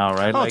out now,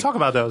 right? Oh, talk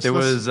about those.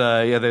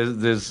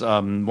 There's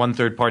one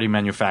third-party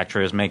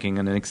manufacturer is making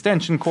an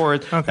extension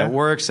cord that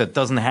works, that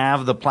doesn't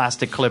have the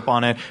plastic clip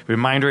on it.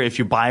 Reminder, if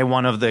you buy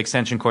one of the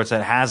extension cords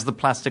that has the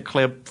plastic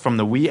clip from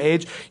the Wii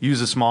age,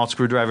 use a small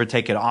screwdriver,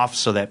 take it off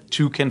so that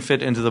two can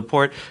fit into the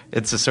port.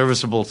 It's a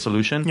serviceable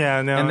solution.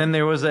 Yeah, no. And then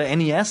there was a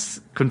NES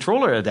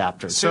controller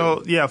adapter, too.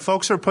 So,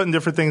 folks are putting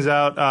different things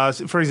out.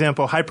 For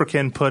example,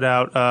 Hyperkin put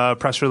out a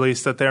press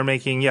release that they're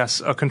making,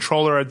 a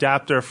controller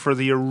adapter for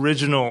the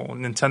original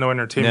Nintendo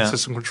Entertainment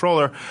System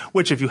controller,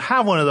 which if you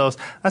have one of those,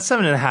 that's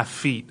 7.5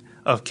 feet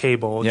of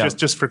cable,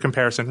 just for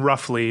comparison,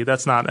 roughly.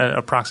 That's not an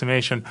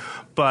approximation.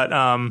 But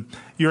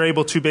you're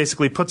able to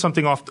basically put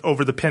something off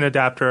over the pin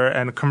adapter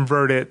and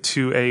convert it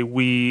to a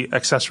Wii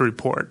accessory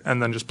port,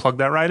 and then just plug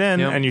that right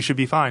in, and you should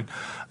be fine.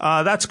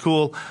 That's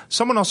cool.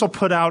 Someone also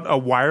put out a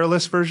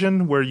wireless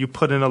version where you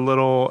put in a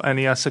little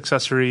NES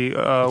accessory.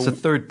 It's a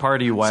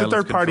third-party wireless It's a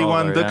third-party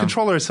one. The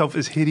controller itself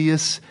is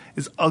hideous,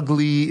 is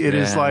ugly. It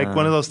is like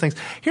one of those things.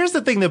 Here's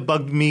the thing that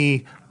bugged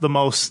me the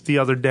most the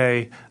other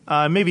day.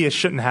 Maybe it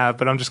shouldn't have,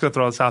 but I'm just going to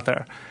throw this out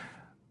there.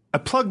 I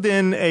plugged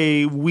in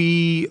a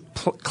Wii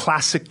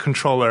Classic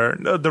controller,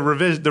 the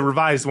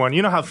revised one.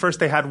 You know how first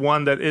they had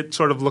one that it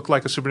sort of looked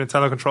like a Super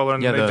Nintendo controller,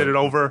 and then they did it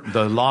over?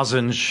 The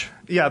lozenge.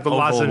 Yeah, the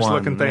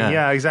lozenge-looking thing.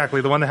 Yeah, exactly.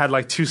 The one that had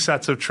like two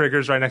sets of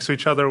triggers right next to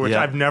each other, which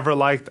I've never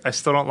liked. I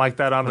still don't like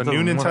that on the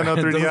new Nintendo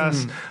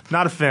 3DS.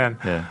 Not a fan.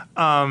 Yeah.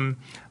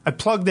 I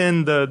plugged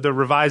in the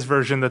revised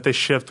version that they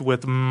shipped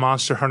with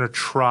Monster Hunter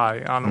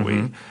Tri on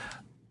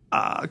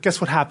Wii. Guess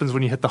what happens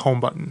when you hit the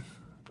home button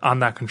on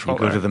that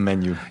controller? You go to the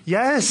menu.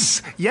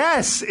 Yes,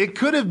 it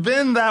could have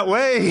been that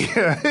way.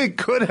 It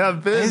could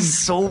have been. It's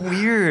so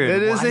weird.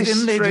 It is Why a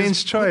didn't strange they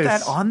just choice. Put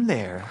that on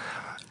there.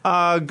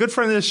 Good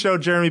friend of this show,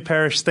 Jeremy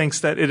Parrish,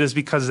 thinks that it is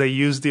because they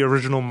used the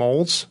original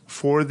molds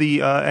for the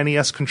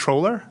NES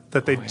controller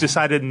that they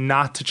decided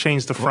not to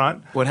change the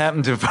front. What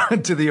happened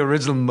to the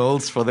original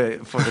molds for the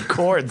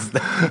cords?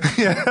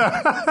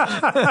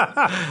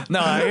 No,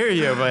 I hear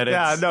you, but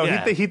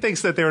he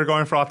thinks that they were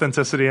going for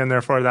authenticity, and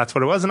therefore that's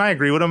what it was. And I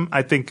agree with him.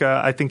 I think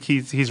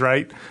he's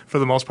right for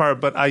the most part.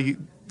 But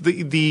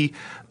the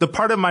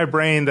part of my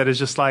brain that is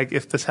just like,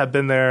 if this had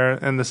been there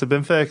and this had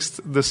been fixed,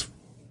 this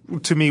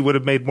to me would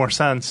have made more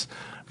sense.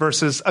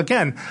 Versus,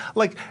 again,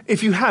 like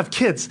if you have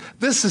kids,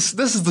 this is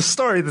the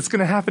story that's going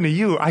to happen to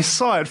you. I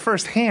saw it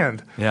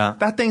firsthand. Yeah,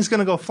 that thing's going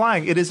to go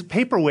flying. It is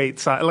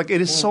paperweight, like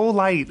it is so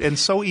light and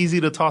so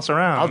easy to toss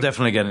around. I'll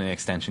definitely get an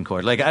extension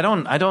cord. Like I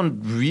don't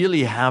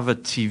really have a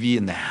TV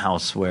in the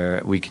house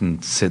where we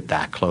can sit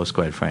that close.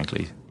 Quite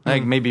frankly,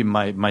 like maybe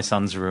my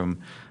son's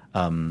room,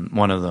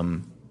 one of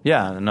them.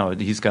 Yeah, no,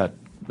 he's got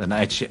an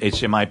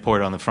HDMI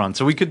port on the front,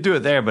 so we could do it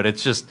there. But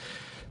it's just.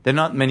 There are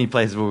not many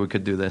places where we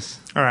could do this.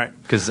 All right.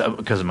 Because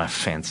of my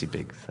fancy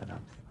big setup.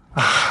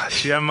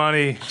 GM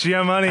money.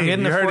 I'm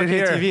getting a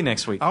 4K TV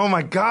next week. Oh,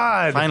 my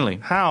God. Finally.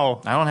 How?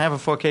 I don't have a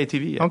 4K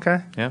TV yet. Okay.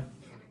 Yeah.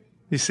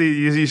 You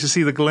should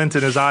see the glint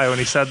in his eye when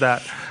he said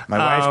that. My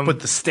wife put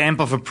the stamp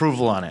of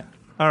approval on it.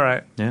 All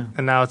right. Yeah.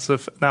 And now it's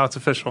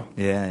official.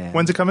 Yeah.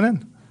 When's it coming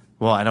in?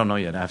 Well, I don't know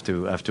yet. I have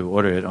to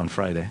order it on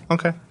Friday.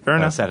 Okay. Fair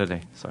enough.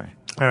 Saturday. Sorry.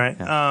 All right.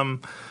 Yeah.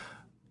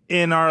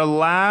 In our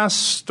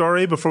last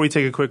story, before we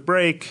take a quick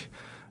break,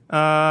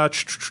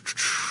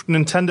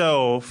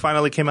 Nintendo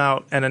finally came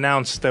out and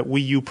announced that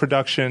Wii U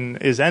production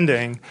is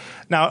ending.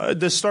 Now,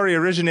 this story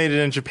originated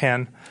in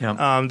Japan.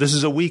 Yeah. This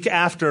is a week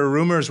after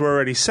rumors were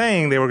already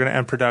saying they were going to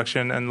end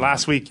production. And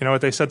last week, you know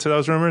what they said to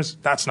those rumors?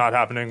 That's not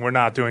happening. We're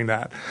not doing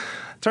that.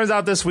 Turns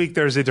out this week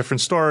there's a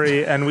different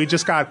story. And we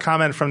just got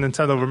comment from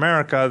Nintendo of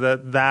America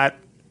that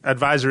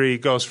advisory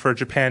goes for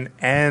Japan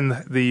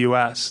and the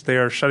U.S. They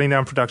are shutting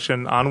down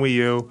production on Wii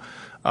U.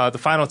 The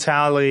final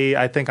tally,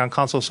 I think, on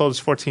console sold is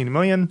 14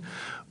 million.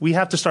 We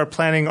have to start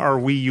planning our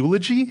Wii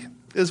eulogy,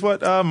 is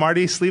what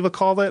Marty Sleva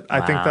called it.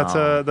 I think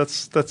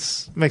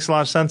that's makes a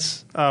lot of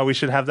sense. We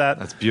should have that.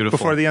 That's beautiful.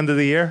 Before the end of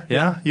the year.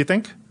 Yeah, you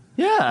think?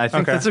 Yeah, I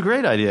think that's a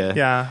great idea.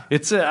 Yeah,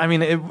 it's.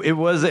 It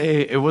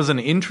was an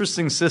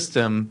interesting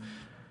system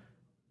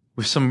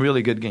with some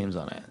really good games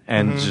on it,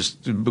 and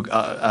just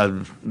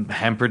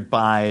hampered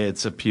by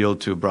its appeal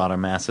to broader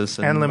masses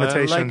and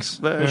limitations,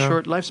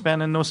 short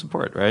lifespan and no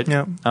support. Right?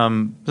 Yeah.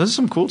 There's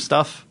some cool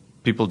stuff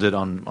people did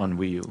on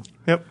Wii U.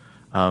 Yep.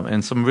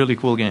 And some really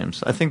cool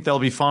games. I think they'll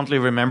be fondly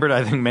remembered.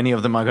 I think many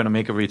of them are going to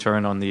make a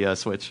return on the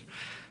Switch.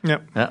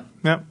 Yep. Yeah.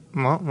 Yep.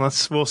 Well,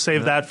 we'll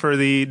save that for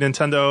the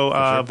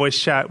Nintendo voice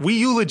chat Wii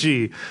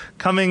eulogy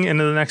coming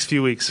into the next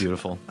few weeks.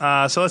 Beautiful.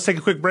 So let's take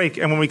a quick break,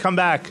 and when we come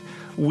back,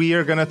 we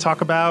are going to talk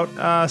about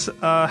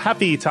a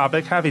happy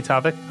topic,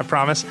 I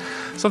promise.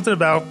 Something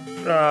about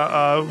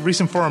a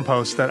recent forum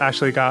post that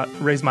actually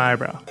raised my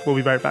eyebrow. We'll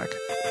be right back.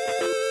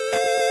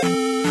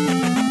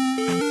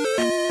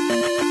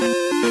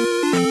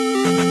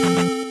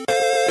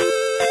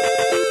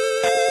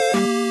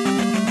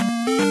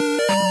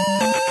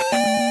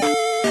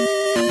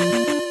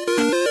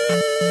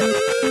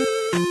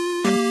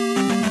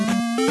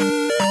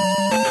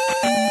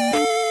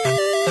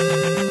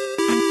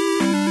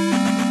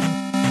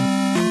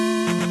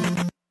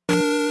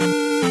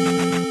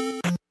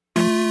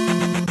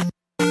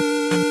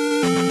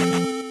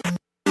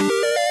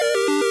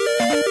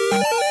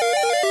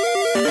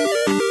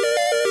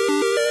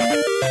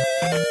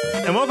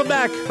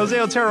 Jose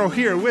Otero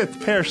here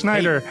with Per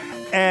Schneider.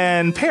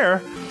 And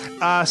Per,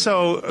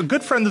 so a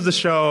good friend of the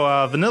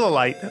show, Vanilla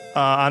Light,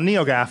 on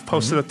NeoGAF,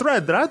 posted a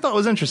thread that I thought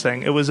was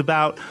interesting. It was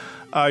about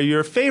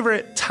your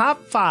favorite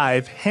top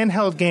 5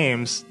 handheld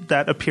games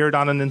that appeared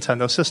on a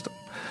Nintendo system.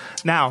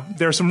 Now,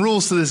 there are some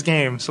rules to this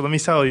game, so let me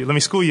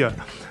school you.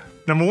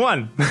 Number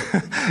 1,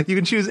 you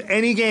can choose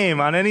any game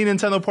on any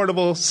Nintendo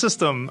portable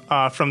system,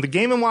 from the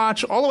Game &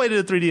 Watch all the way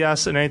to the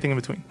 3DS and anything in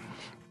between.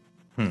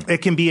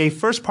 It can be a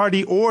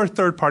first-party or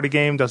third-party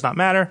game, does not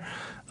matter,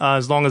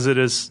 as long as it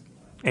is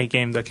a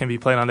game that can be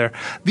played on there.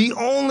 The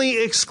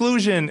only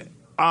exclusions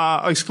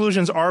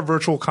are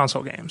virtual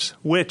console games,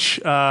 which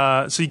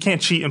so you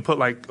can't cheat and put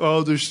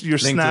there's your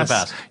Link to the SNES,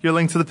 Past. your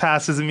Link to the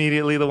Past is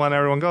immediately the one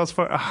everyone goes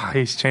for.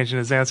 He's changing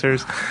his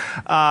answers.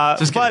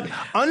 But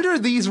under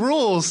these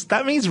rules,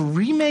 that means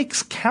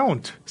remakes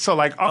count. So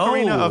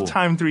Ocarina of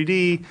Time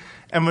 3D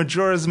and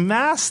Majora's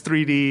Mask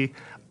 3D.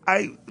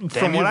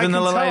 From what I can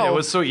Vanilla Light, tell, it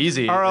was so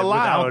easy are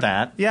allowed. without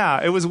that.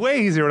 Yeah, it was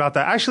way easier without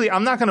that. Actually,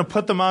 I'm not going to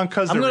put them on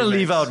because I'm going to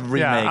leave out remakes.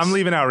 Yeah, I'm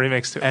leaving out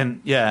remakes too.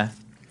 And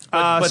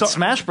but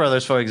Smash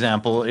Brothers, for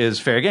example, is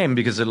fair game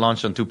because it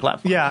launched on 2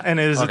 platforms. Yeah, and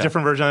it is a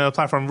different version of the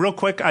platform. Real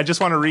quick, I just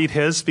want to read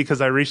his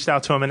because I reached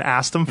out to him and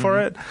asked him for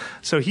it.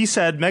 So he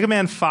said Mega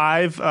Man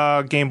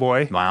 5 Game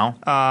Boy.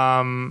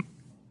 Wow.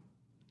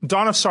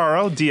 Dawn of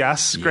Sorrow,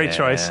 DS, great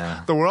choice.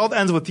 The World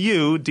Ends With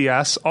You,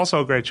 DS,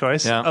 also a great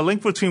choice. Yeah. A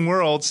Link Between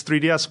Worlds,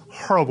 3DS,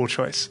 horrible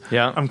choice.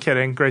 Yeah. I'm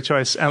kidding, great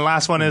choice. And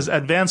last one is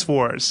Advance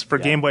Wars for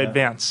Game Boy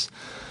Advance.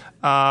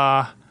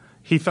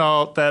 He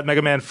felt that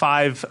Mega Man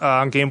 5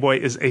 on Game Boy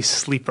is a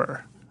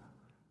sleeper.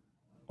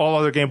 All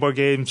other Game Boy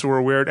games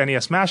were weird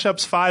NES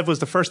mashups. 5 was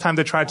the first time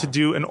they tried to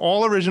do an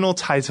all-original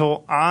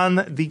title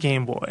on the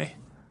Game Boy.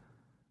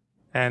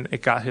 And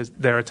it got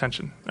their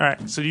attention. All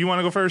right, so do you want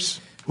to go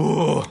first?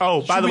 Ooh.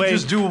 Oh, by the way,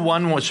 just do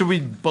one more. Should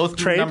we both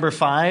do trade? number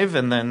 5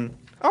 and then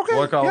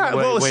work all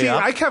the way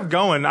up? I kept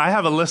going. I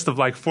have a list of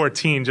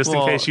 14 just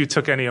in case you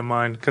took any of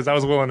mine because I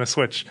was willing to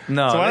switch.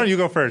 No, so why don't you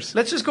go first?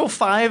 Let's just go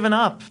 5 and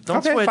up.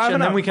 Don't switch, 5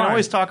 and then up, we can fine.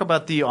 always talk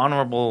about the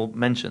honorable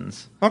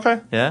mentions.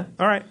 Okay. Yeah?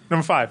 All right.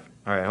 Number 5.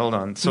 All right, hold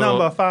on. So,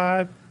 Number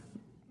 5.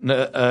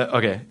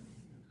 Okay.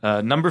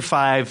 Number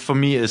 5 for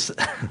me is,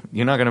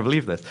 you're not going to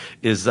believe this,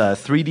 is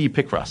 3D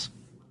Picross.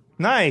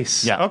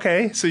 Nice. Yeah.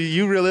 Okay. So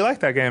you really like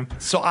that game.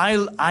 So I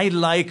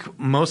like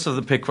most of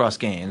the Picross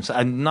games.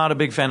 I'm not a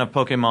big fan of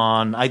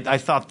Pokemon. I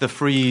thought the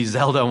free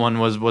Zelda one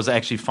was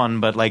actually fun,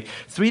 but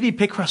 3D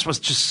Picross was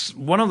just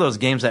one of those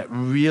games that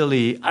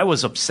really I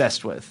was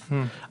obsessed with.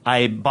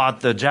 I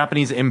bought the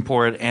Japanese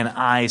import and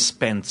I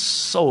spent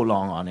so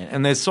long on it.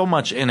 And there's so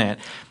much in it.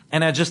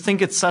 And I just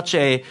think it's such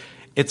a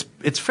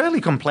It's fairly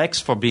complex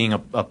for being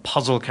a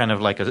puzzle, kind of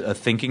like a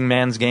thinking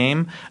man's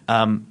game.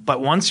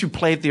 But once you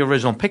played the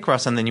original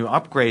Picross and then you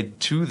upgrade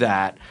to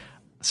that,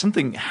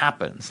 something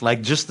happens.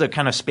 Just the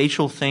kind of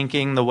spatial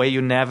thinking, the way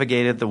you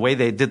navigate it, the way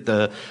they did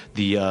the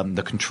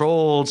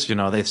controls.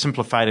 They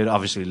simplified it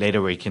obviously later,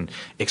 where you can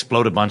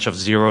explode a bunch of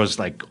zeros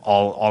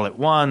all at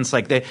once.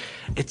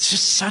 It's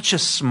just such a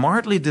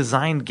smartly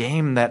designed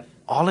game that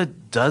all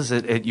it does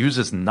it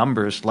uses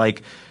numbers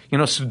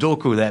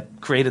Sudoku that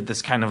created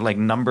this kind of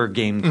number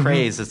game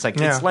craze. It's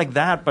it's like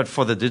that, but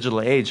for the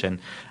digital age, and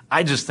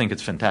I just think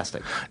it's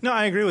fantastic. No,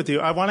 I agree with you.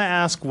 I want to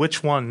ask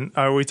which one.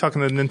 Are we talking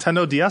the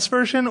Nintendo DS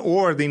version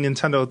or the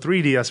Nintendo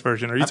 3DS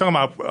version? Are you talking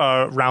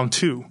about round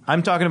 2?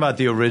 I'm talking about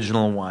the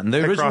original one.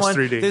 The original one.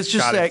 3D. There's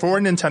just Got it. For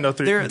Nintendo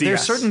 3DS.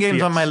 There's certain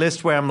games on my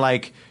list where I'm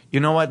like,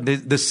 you know what?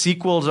 The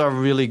sequels are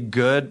really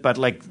good, but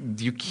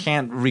you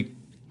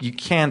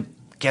can't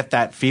get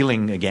that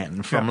feeling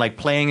again from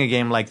playing a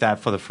game like that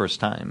for the first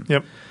time.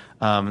 Yep.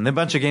 And a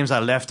bunch of games I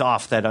left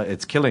off that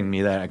it's killing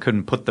me that I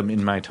couldn't put them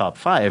in my top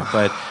 5.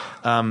 But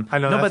I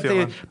know that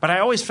feeling. But I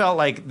always felt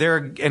like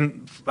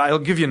and I'll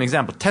give you an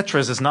example.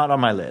 Tetris is not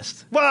on my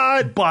list.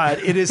 What?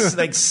 But it is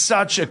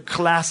such a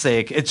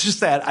classic. It's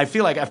just that I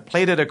feel like I've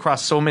played it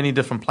across so many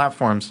different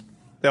platforms.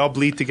 They all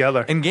bleed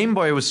together. And Game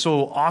Boy was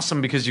so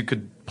awesome because you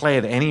could play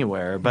it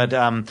anywhere. But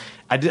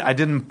I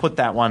didn't put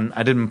that one.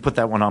 I didn't put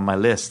that one on my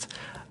list.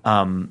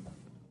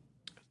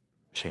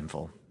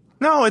 Shameful.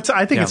 No,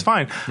 I think it's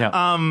fine. Yeah.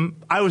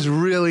 I was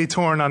really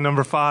torn on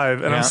number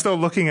 5, and I'm still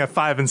looking at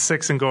 5 and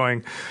 6 and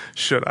going,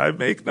 should I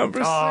make number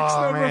 6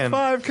 number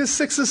 5? Because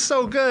 6 is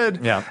so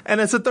good. Yeah. And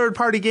it's a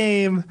third-party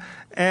game.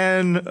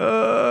 And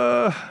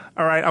all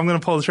right, I'm going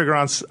to pull the trigger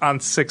on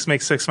 6.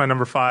 Make 6 my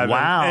number 5.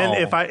 Wow.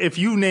 And if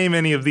you name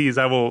any of these,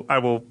 I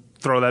will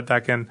throw that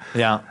back in.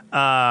 Yeah.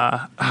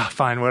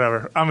 Fine,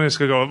 whatever. I'm just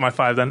going to go with my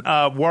 5 then.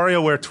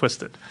 WarioWare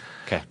Twisted.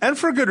 Okay. And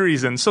for good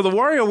reason. So the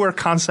WarioWare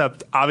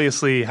concept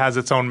obviously has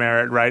its own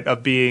merit, right,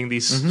 of being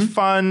these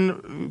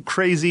fun,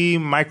 crazy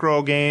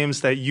micro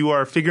games that you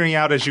are figuring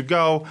out as you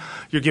go.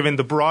 You're given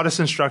the broadest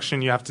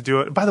instruction. You have to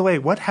do it. By the way,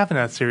 what happened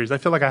to that series? I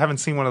feel like I haven't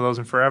seen one of those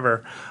in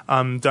forever,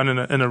 done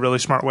in a really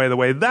smart way, the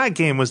way that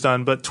game was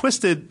done. But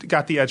Twisted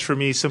got the edge for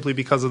me simply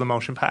because of the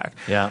motion pack.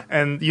 Yeah.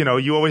 And,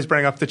 you always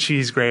bring up the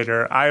cheese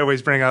grater. I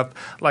always bring up,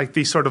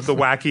 the sort of the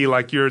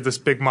wacky, you're this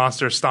big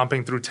monster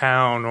stomping through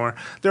town. Or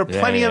there are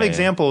plenty of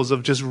examples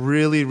of just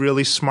really,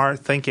 really smart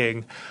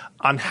thinking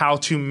on how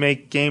to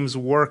make games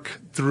work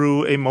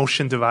through a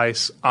motion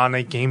device on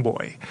a Game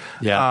Boy.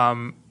 Yeah.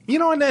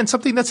 And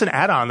something that's an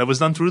add-on that was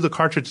done through the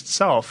cartridge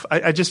itself.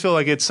 I just feel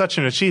like it's such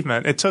an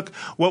achievement. It took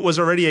what was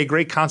already a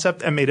great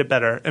concept and made it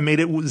better and made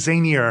it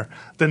zanier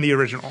than the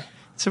original.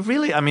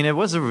 It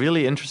was a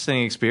really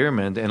interesting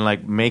experiment in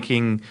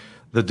making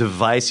the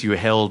device you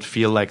held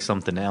feel like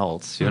something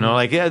else. You know,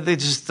 like they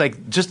just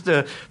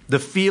the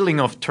feeling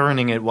of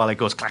turning it while it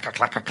goes clack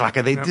clack clack clack.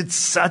 They did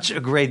such a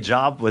great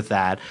job with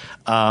that.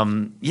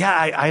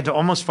 I'd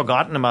almost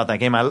forgotten about that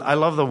game. I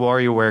love the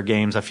WarioWare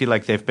games. I feel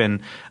like they've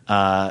been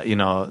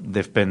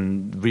they've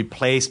been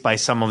replaced by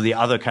some of the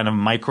other kind of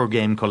micro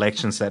game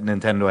collections that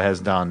Nintendo has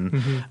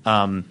done.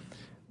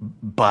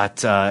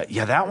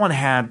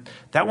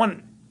 That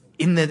one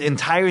in the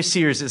entire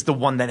series is the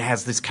one that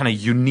has this kind of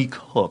unique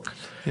hook.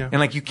 Yeah.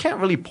 And like you can't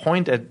really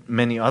point at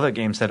many other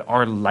games that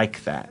are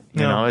like that.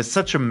 You know, it's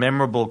such a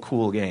memorable,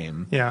 cool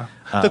game. Yeah,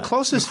 the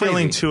closest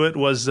feeling to it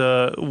was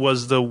the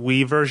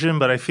Wii version,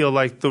 but I feel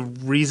like the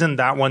reason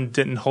that one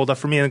didn't hold up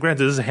for me, and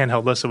granted this is a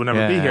handheld list, so it would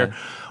never be here,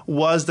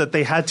 was that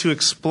they had to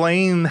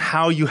explain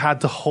how you had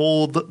to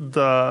hold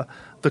the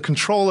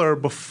controller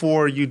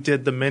before you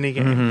did the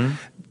minigame.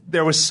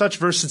 There was such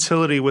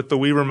versatility with the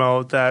Wii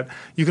remote that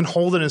you can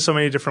hold it in so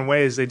many different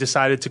ways. They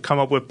decided to come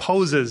up with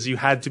poses you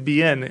had to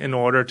be in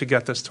order to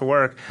get this to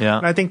work. Yeah.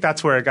 And I think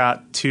that's where it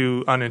got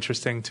too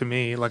uninteresting to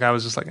me. Like I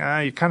was just like,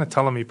 you're kind of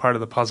telling me part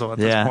of the puzzle at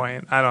this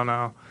point. I don't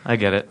know. I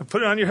get it.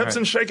 Put it on your hips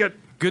and shake it.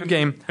 Good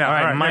game. Yeah, all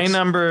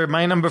right,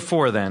 my number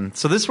 4 then.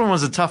 So this one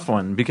was a tough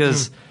one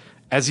because,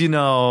 as you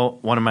know,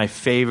 one of my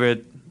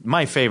favorite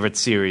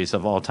series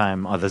of all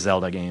time are the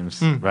Zelda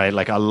games, right?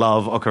 Like I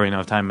love Ocarina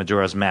of Time,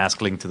 Majora's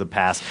Mask, Link to the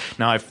Past.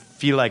 Now I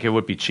feel like it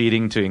would be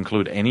cheating to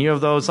include any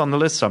of those on the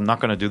list, so I'm not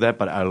going to do that,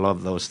 but I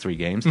love those 3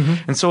 games.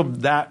 And so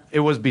that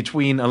it was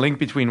between A Link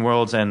Between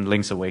Worlds and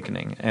Link's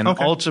Awakening. And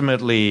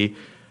ultimately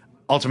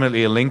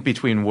A Link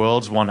Between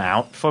Worlds won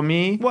out for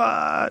me.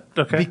 What?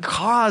 Okay.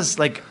 Because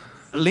like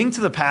Link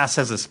to the Past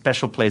has a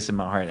special place in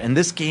my heart. And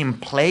this game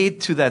played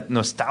to that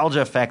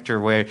nostalgia factor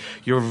where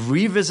you're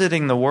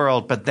revisiting the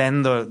world, but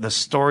then the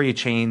story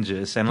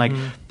changes. And like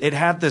it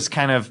had this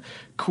kind of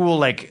cool,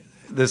 like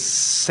this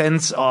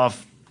sense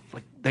of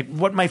like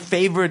what my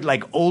favorite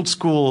like old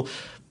school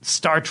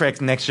Star Trek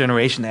Next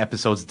Generation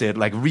episodes did,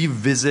 like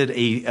revisit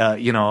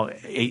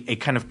a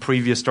kind of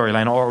previous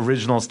storyline or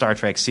original Star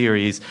Trek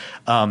series,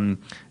 and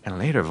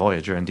later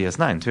Voyager and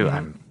DS9 too.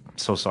 I'm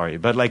so sorry.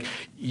 But like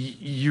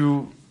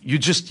you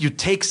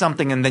take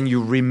something and then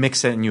you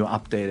remix it and you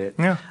update it.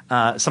 Yeah.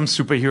 Some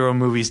superhero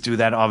movies do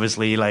that,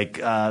 obviously, like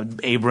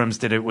Abrams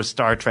did it with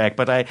Star Trek.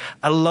 But I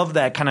love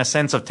that kind of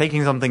sense of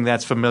taking something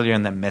that's familiar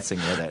and then messing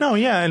with it. No,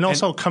 yeah, and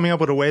also coming up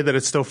with a way that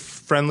it's still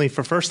friendly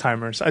for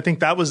first-timers. I think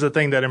that was the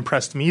thing that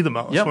impressed me the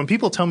most. Yep. When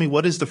people tell me,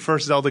 what is the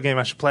first Zelda game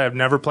I should play? I've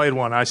never played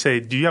one. I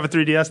say, do you have a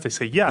 3DS? They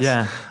say, yes.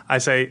 Yeah. I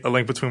say, A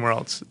Link Between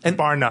Worlds,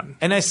 bar none.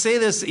 And I say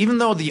this, even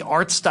though the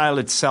art style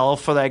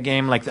itself for that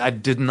game, like I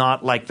did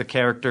not like the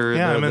character,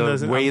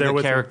 the way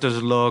the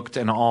characters looked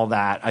and all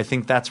that. I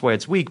think that's where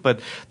it's weak,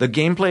 but the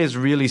gameplay is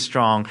really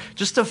strong.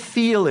 Just the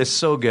feel is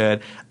so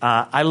good.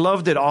 I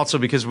loved it also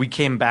because we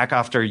came back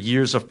after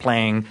years of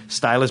playing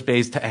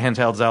stylus-based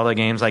handheld Zelda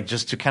games, like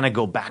just to kind of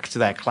go back to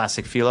that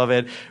classic feel of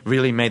it,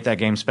 really made that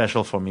game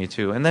special for me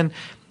too. And then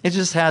it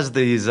just has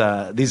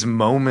these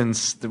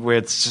moments where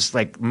it's just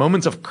like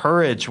moments of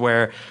courage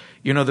where,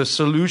 you know, the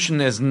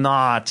solution is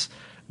not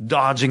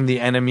dodging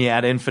the enemy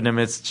ad infinitum.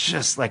 It's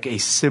just like a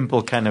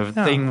simple kind of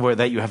thing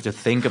that you have to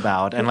think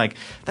about. And like,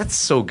 that's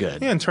so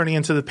good. Yeah, and turning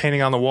into the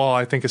painting on the wall,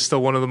 I think is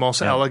still one of the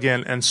most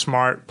elegant and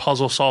smart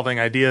puzzle solving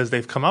ideas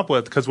they've come up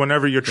with. Because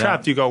whenever you're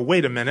trapped, you go,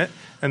 wait a minute.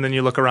 And then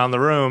you look around the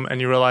room and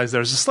you realize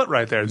there's a slit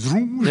right there.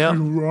 Yeah.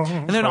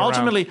 And then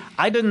ultimately,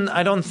 I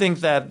don't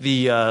think that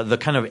the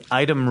kind of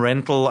item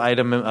rental,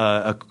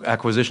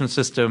 acquisition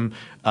system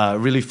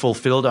really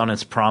fulfilled on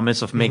its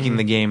promise of making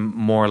the game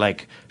more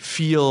like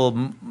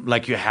feel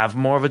like you have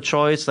more of a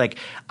choice. Like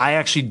I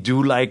actually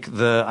do like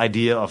the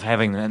idea of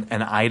having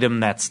an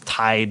item that's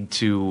tied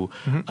to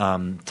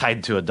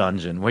a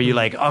dungeon where you're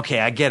like,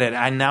 okay, I get it.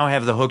 I now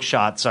have the hook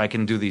shot, so I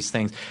can do these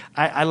things.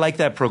 I like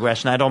that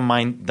progression. I don't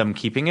mind them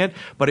keeping it.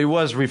 But it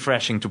was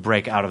refreshing to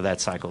break out of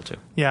that cycle too.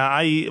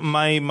 Yeah,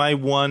 my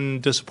one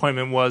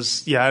disappointment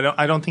was,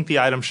 I don't think the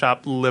item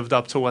shop lived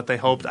up to what they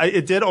hoped.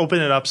 It did open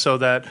it up so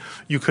that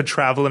you could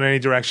travel in any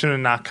direction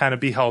and not kind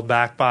of be held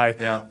back by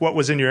what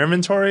was in your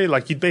inventory.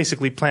 Like you'd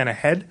basically plan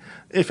ahead,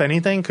 if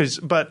anything,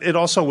 but it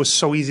also was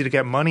so easy to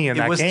get money in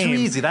that game. It was too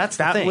easy. That's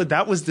the thing.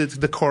 That was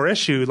the core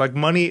issue. Like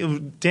money,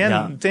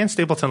 Dan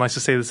Stapleton likes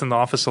to say this in the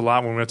office a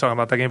lot when we were talking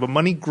about that game, but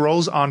money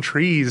grows on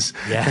trees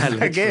in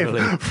that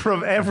game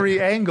from every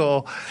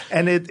angle.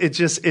 And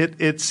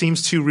it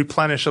seems to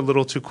replenish a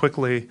little too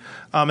quickly.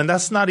 And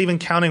that's not even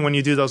counting when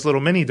you do those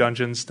little mini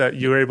dungeons that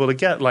you're able to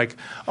get, like,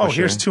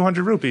 here's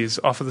 200 rupees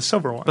off of the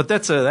silver one. But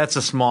that's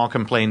a small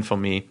complaint for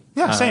me.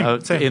 Yeah, same.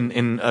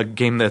 In a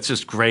game that's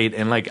just great.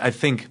 And like I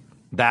think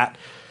that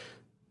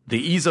the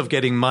ease of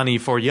getting money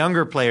for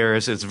younger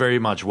players is very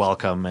much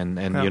welcome, and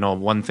you know,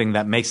 one thing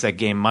that makes that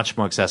game much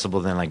more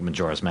accessible than like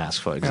Majora's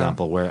Mask, for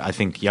example, where I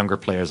think younger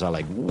players are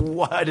like,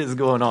 what is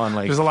going on?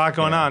 Like, there's a lot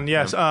going on.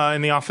 Yes,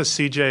 in the office,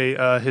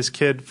 CJ, his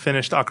kid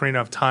finished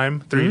Ocarina of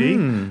Time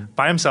 3D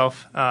by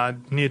himself.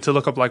 Needed to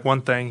look up like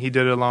one thing. He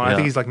did it alone. I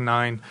think he's like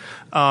 9.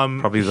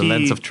 Probably the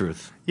lens of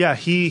truth. Yeah,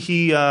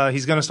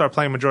 he's going to start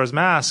playing Majora's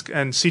Mask,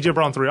 and CJ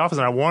brought him to the office,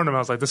 and I warned him. I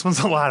was like, this one's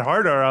a lot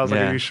harder. I was like,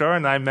 are you sure?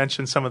 And I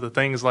mentioned some of the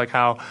things, like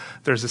how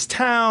there's this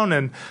town,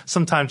 and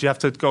sometimes you have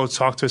to go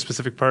talk to a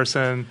specific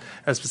person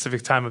at a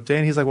specific time of day.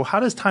 And he's like, well, how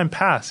does time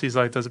pass? He's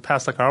like, does it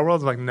pass like our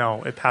world? I'm like,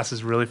 no, it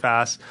passes really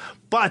fast.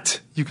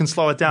 But you can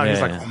slow it down. He's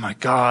like, oh my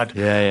God,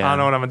 I don't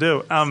know what I'm going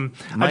to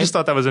do. I just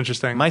thought that was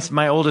interesting.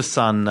 My oldest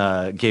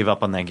son gave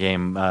up on that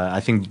game. I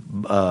think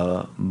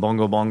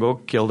Bongo Bongo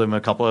killed him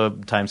a couple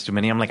of times too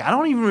many. I'm like, I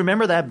don't even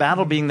remember that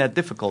battle being that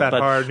difficult. That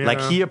but hard,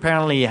 like he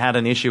apparently had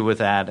an issue with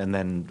that, and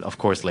then of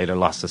course later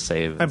lost his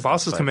save. And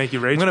bosses can make you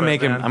rage. I'm gonna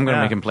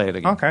make him play it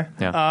again. Okay.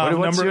 Yeah.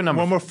 What's your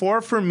number? Number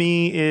 4 for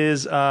me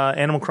is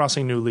Animal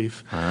Crossing New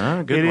Leaf.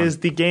 Good It one. is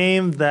the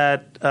game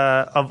that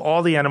of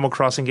all the Animal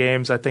Crossing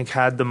games, I think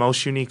had the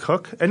most unique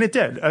hook, and it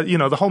did.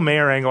 The whole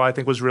mayor angle I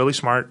think was really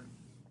smart.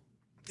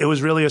 It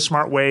was really a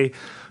smart way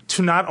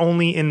to not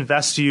only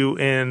invest you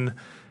in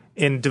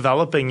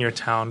developing your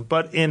town,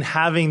 but in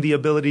having the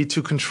ability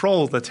to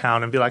control the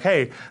town and be like,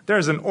 hey,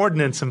 there's an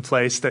ordinance in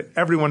place that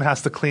everyone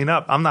has to clean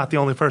up. I'm not the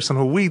only person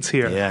who weeds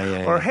here.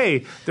 Or,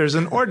 hey, there's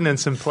an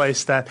ordinance in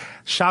place that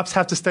shops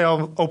have to stay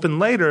open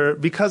later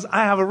because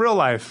I have a real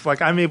life.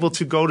 Like, I'm able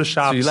to go to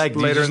shops later in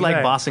the day. You just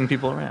like bossing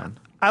people around.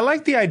 I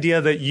like the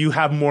idea that you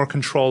have more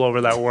control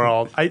over that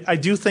world. I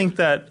do think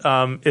that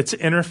its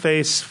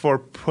interface for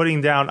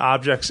putting down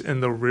objects in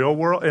the real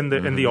world, in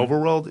the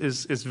overworld,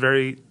 is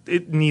very.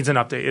 It needs an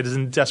update. It is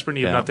in desperate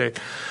need of an update.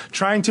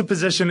 Trying to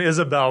position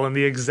Isabelle in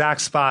the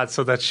exact spot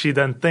so that she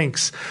then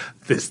thinks,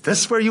 "Is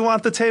this where you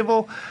want the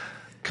table?"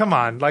 Come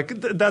on,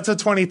 like that's a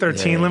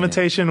 2013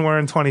 limitation. We're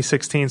in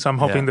 2016, so I'm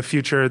hoping the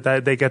future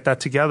that they get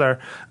that together.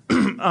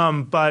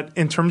 But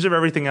in terms of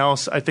everything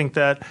else, I think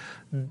that.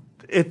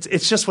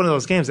 It's just one of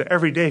those games that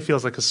every day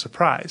feels like a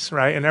surprise,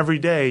 right? And every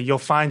day you'll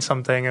find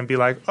something and be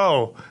like,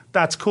 oh,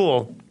 that's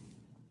cool.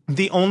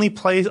 The only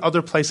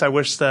other place I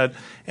wish that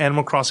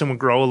Animal Crossing would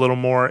grow a little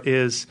more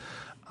is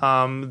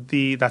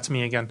that's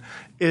me again,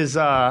 is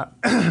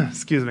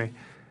excuse me,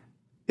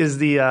 is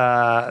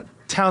the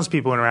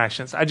townspeople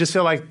interactions. I just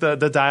feel like the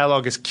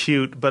dialogue is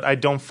cute, but I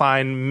don't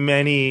find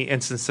many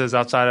instances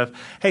outside of,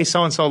 hey,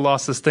 so-and-so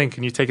lost this thing,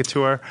 can you take it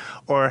to her?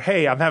 Or,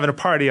 hey, I'm having a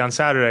party on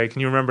Saturday,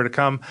 can you remember to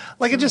come?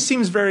 Like, it just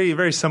seems very,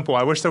 very simple.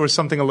 I wish there was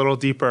something a little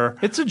deeper.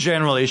 It's a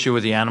general issue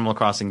with the Animal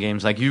Crossing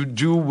games. Like, you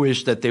do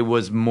wish that there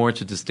was more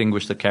to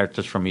distinguish the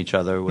characters from each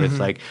other with,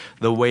 like,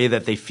 the way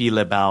that they feel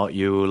about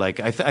you. Like,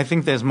 I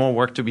think there's more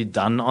work to be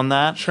done on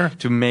that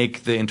to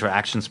make the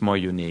interactions more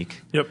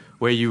unique. Yep.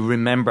 Where you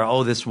remember,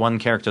 oh, this one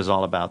character is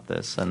all about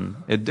this, and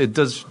it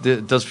does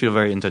feel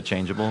very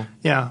interchangeable.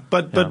 Yeah,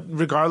 but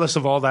regardless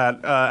of all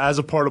that, as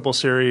a portable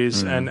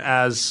series and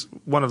as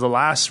one of the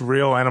last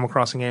real Animal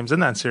Crossing games in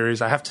that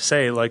series, I have to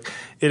say, like,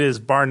 it is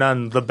bar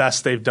none the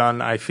best they've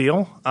done, I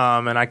feel,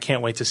 and I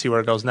can't wait to see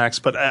where it goes next.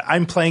 But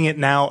I'm playing it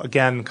now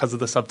again because of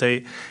this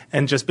update,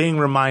 and just being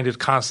reminded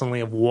constantly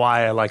of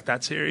why I like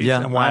that series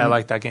and why I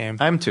like that game.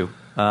 I'm too.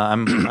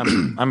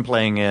 I'm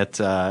playing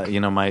it.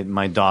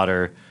 My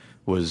daughter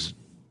was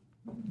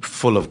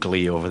full of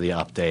glee over the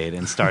update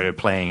and started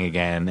playing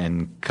again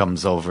and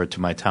comes over to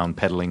my town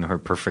peddling her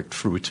perfect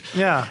fruit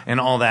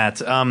and all that.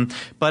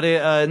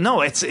 But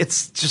no, it's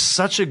just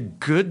such a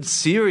good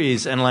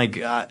series. And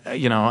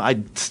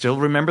I still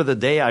remember the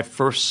day I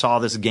first saw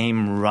this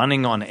game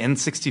running on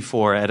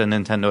N64 at a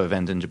Nintendo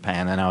event in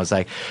Japan. And I was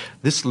like,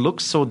 this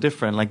looks so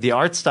different. Like the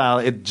art style,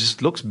 it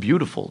just looks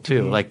beautiful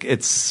too. Like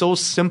it's so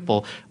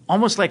simple.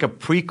 Almost like a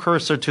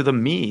precursor to the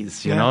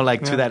Mii's,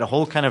 to that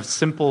whole kind of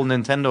simple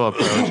Nintendo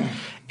approach.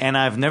 And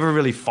I've never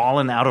really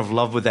fallen out of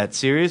love with that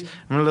series.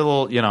 I'm a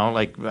little,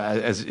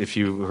 as if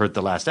you heard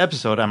the last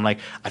episode, I'm like,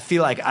 I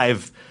feel like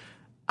I've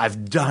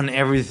done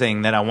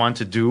everything that I want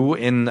to do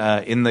in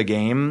the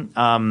game.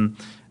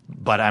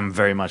 But I'm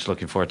very much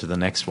looking forward to the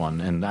next one,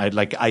 and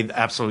I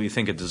absolutely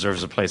think it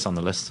deserves a place on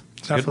the list.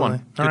 Definitely. Good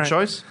one, good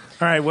choice.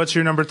 All right, what's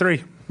your number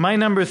 3? My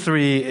number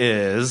 3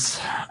 is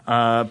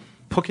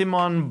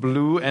Pokemon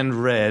Blue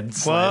and Red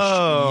 /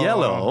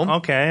 Yellow.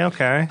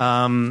 Okay.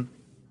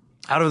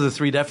 Out of the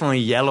 3, definitely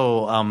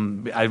Yellow.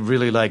 I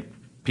really like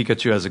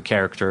Pikachu as a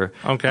character.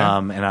 Okay.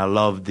 And I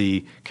love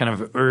the kind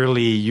of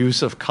early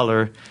use of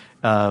color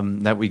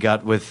that we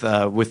got with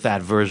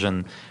that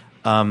version.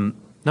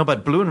 No,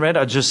 but Blue and Red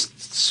are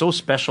just so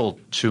special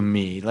to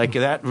me. Like,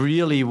 that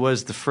really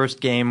was the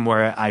first game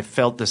where I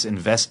felt this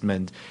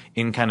investment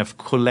in kind of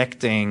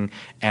collecting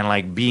and,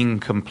 like, being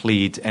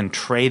complete and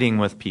trading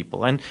with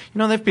people. And,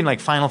 there've been, like,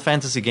 Final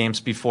Fantasy games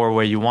before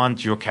where you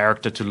want your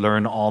character to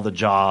learn all the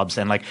jobs.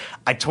 And, like,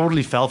 I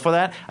totally fell for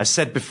that. I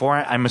said before,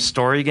 I'm a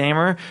story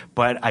gamer,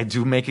 but I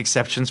do make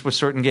exceptions with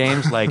certain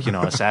games. Like,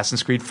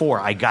 Assassin's Creed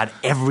 4. I got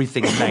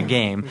everything in that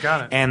game.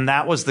 Got it. And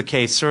that was the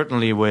case,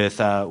 certainly, with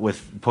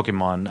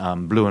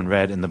Pokemon Blue and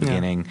Red in the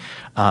beginning.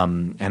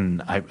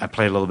 And I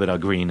played a little bit of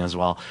Green as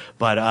well.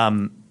 But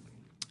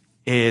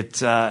it's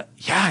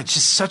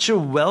just such a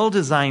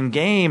well-designed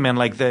game, and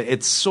like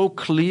it's so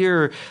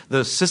clear.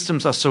 The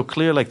systems are so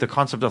clear, like the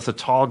concept of the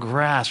tall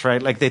grass,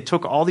 right? Like they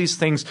took all these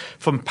things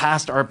from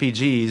past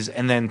RPGs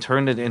and then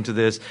turned it into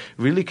this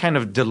really kind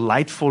of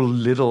delightful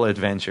little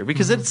adventure,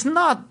 because it's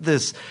not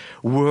this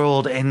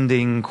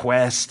world-ending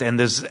quest and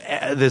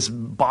this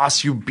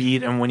boss you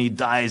beat, and when he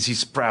dies, he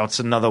sprouts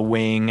another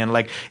wing, and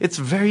like it's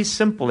very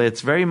simple.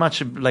 It's very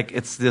much like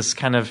it's this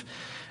kind of,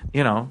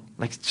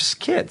 like just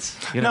kids.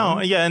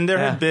 No, yeah, and there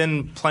had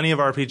been plenty of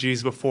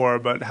RPGs before,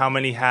 but how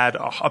many had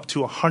up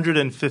to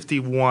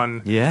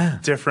 151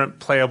 different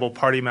playable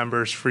party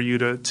members for you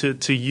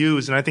to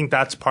use? And I think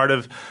that's part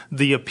of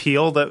the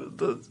appeal. That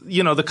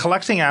the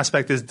collecting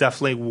aspect is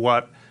definitely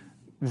what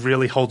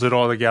really holds it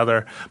all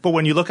together. But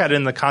when you look at it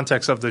in the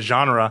context of the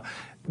genre,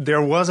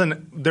 there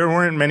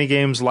weren't many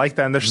games like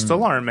that, and there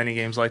still aren't many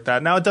games like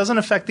that. Now, it doesn't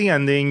affect the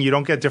ending. You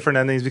don't get different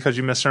endings because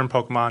you miss certain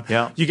Pokemon.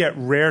 Yeah. You get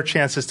rare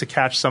chances to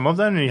catch some of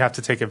them, and you have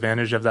to take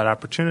advantage of that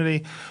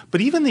opportunity.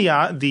 But even the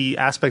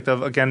aspect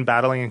of, again,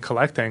 battling and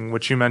collecting,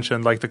 which you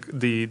mentioned, like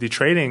the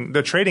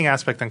trading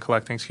aspect and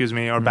collecting,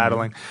 or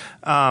battling.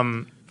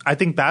 I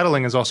think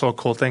battling is also a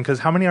cool thing, because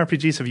how many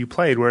RPGs have you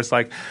played where it's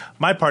like,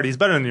 my party's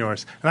better than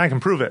yours, and I can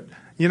prove it?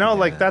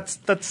 Like that's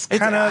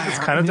kind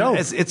of dope.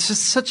 It's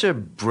just such a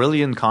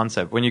brilliant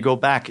concept. When you go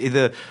back,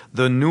 the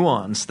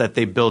nuance that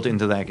they built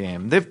into that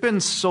game. There've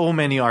been so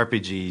many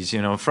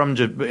RPGs, from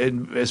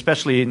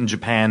especially in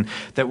Japan,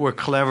 that were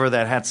clever,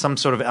 that had some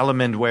sort of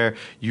element where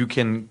you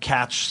can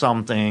catch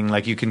something,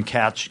 like you can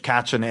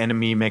catch an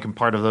enemy, make him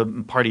part of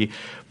the party,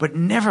 but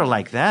never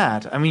like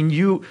that. I mean,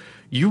 you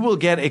will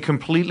get a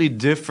completely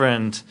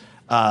different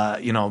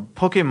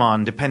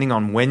Pokemon depending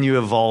on when you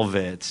evolve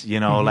it.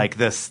 Like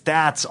the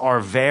stats are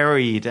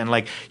varied, and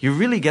like you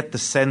really get the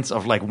sense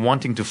of like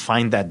wanting to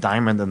find that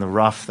diamond in the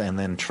rough, and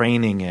then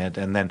training it,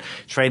 and then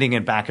trading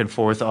it back and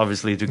forth,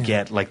 obviously, to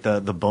get like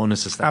the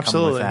bonuses that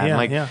come with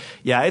that.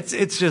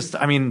 It's just,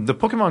 I mean, the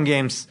Pokemon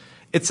games,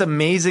 it's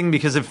amazing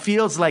because it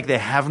feels like they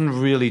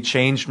haven't really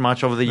changed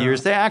much over the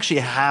years. They actually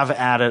have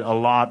added a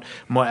lot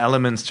more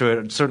elements to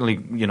it.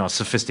 Certainly,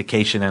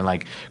 sophistication and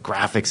like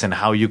graphics and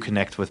how you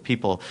connect with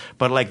people.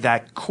 But like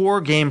that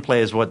core gameplay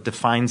is what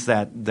defines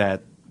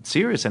that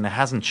series, and it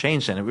hasn't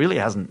changed, and it really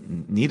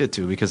hasn't needed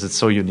to, because it's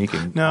so unique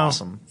and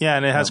awesome. Yeah,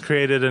 and it has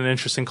created an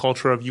interesting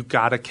culture of you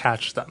gotta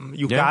catch them.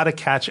 You gotta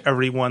catch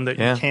everyone that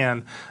you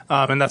can.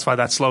 And that's why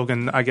that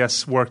slogan, I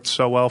guess, worked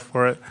so well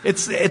for it.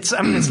 It's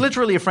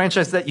literally a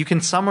franchise that you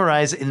can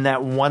summarize in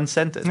that one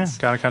sentence. Yeah,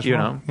 gotta catch them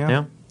all.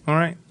 Yeah. All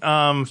right.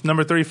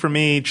 Number 3 for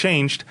me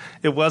changed.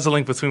 It was A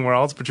Link Between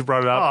Worlds, but you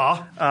brought it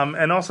up.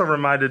 And also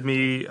reminded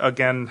me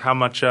again how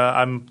much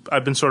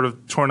I've been sort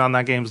of torn on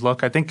that game's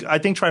look. I think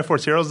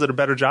Triforce Heroes did a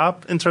better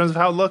job in terms of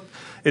how it looked.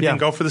 It didn't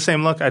go for the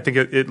same look. I think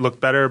it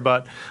looked better,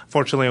 but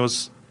fortunately it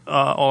was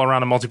all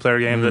around a multiplayer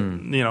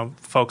game that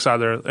folks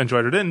either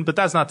enjoyed or didn't. But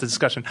that's not the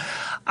discussion.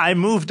 I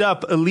moved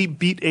up Elite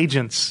Beat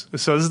Agents.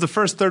 So this is the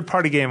first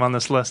third-party game on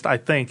this list, I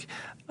think.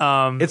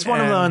 It's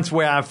one of the ones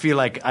where I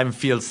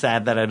feel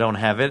sad that I don't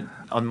have it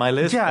on my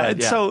list.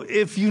 So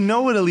if you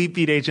know what Elite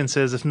Beat Agents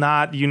is, if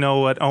not, you know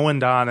what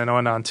Owendan and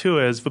Owendan 2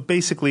 is. But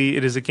basically,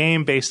 it is a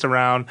game based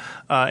around,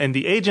 in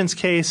the agents'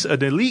 case,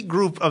 an elite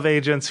group of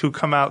agents who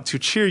come out to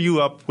cheer you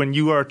up when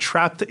you are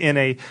trapped in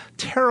a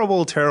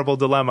terrible, terrible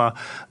dilemma.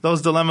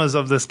 Those dilemmas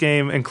of this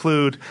game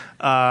include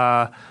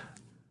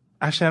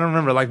actually, I don't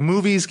remember, like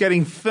movies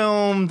getting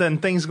filmed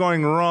and things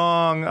going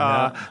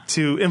wrong,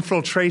 to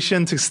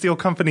infiltration, to steal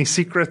company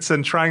secrets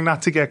and trying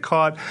not to get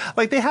caught.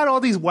 Like they had all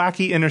these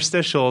wacky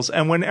interstitials,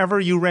 and whenever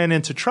you ran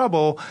into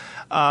trouble,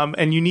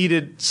 and you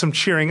needed some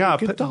cheering up,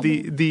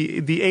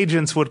 the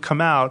agents would come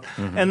out.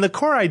 And the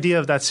core idea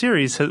of that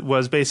series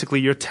was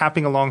basically you're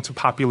tapping along to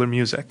popular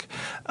music.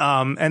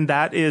 And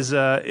that is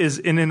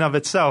in and of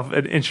itself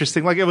an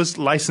interesting, like it was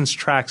licensed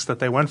tracks that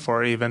they went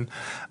for even.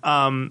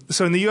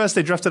 So in the US,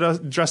 they dressed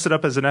it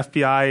up as an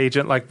FBI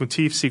agent like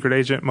Motif, secret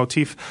agent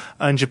Motif.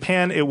 In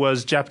Japan, it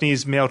was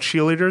Japanese male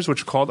cheerleaders,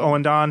 which are called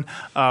Owendan,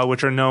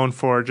 which are known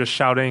for just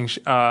shouting,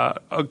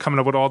 coming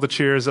up with all the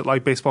cheers at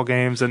like baseball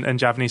games and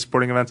Japanese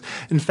sporting events.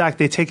 In fact,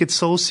 they take it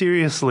so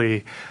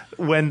seriously.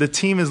 When the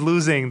team is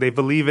losing, they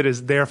believe it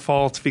is their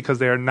fault because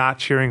they are not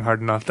cheering hard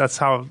enough. That's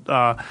how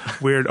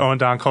weird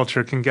Owendan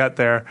culture can get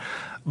there.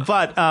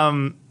 But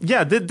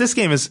this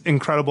game is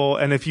incredible.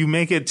 And if you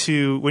make it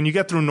to, when you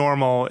get through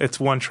normal, it's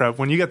one trip.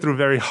 When you get through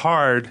very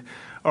hard,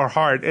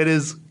 it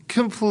is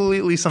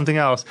completely something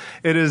else.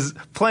 It is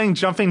playing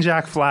Jumping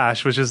Jack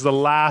Flash, which is the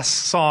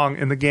last song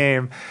in the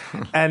game.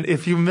 And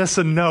if you miss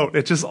a note,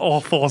 it just all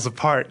falls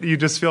apart. You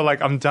just feel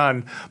like I'm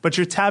done. But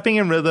you're tapping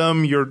in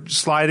rhythm. You're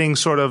sliding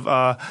sort of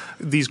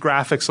these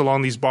graphics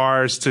along these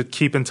bars to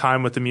keep in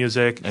time with the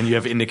music. And you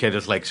have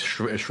indicators like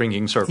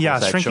shrinking circles. Yeah,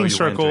 that shrinking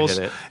show you circles. when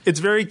to hit it. It's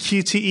very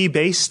QTE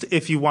based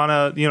if you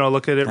want to,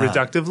 look at it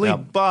reductively.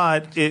 Yep.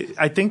 But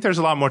I think there's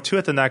a lot more to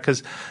it than that,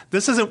 because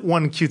this isn't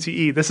one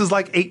QTE. This is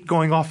like 8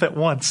 going off at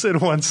once.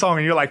 notes in one song,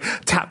 and you're like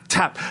tap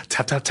tap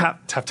tap tap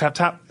tap tap tap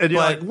tap, and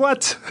you're like,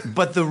 what?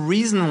 But the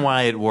reason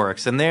why it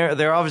works, and there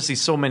are obviously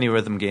so many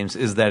rhythm games,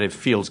 is that it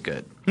feels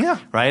good. Yeah.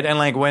 Right? And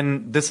like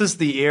when this is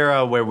the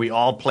era where we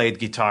all played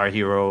Guitar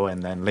Hero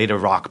and then later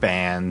Rock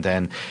Band,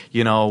 and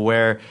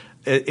where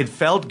it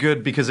felt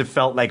good because it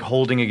felt like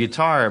holding a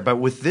guitar. But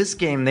with this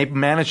game, they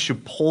managed to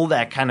pull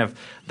that kind of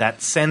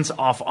that sense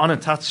off on a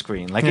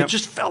touchscreen. Like it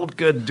just felt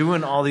good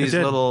doing all these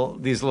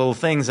little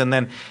things, and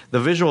then the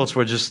visuals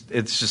were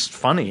it's just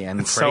funny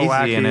and it's crazy, so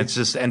wacky. and it's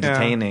just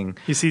entertaining.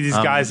 Yeah. You see these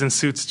guys in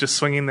suits just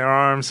swinging their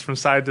arms from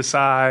side to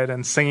side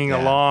and singing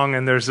along,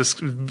 and there's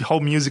this whole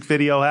music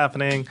video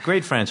happening.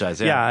 Great franchise,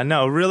 Yeah,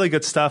 no, really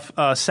good stuff.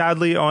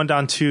 Sadly,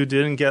 Oendan 2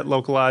 didn't get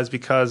localized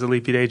because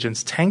Elite Beat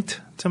Agents tanked.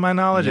 To my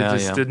knowledge, it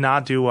just did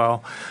not do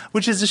well,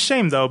 which is a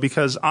shame, though,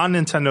 because on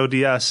Nintendo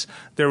DS,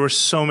 there were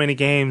so many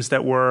games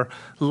that were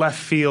left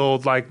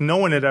field, like no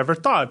one had ever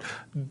thought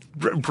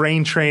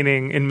brain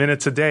training in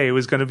minutes a day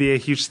was going to be a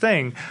huge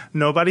thing.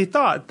 Nobody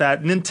thought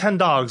that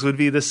Nintendogs would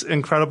be this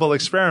incredible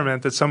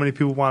experiment that so many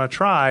people want to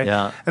try.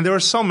 Yeah. And there were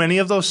so many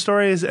of those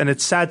stories, and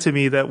it's sad to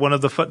me that one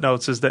of the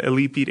footnotes is that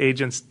Elite Beat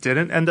Agents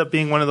didn't end up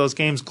being one of those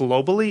games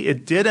globally.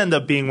 It did end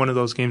up being one of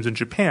those games in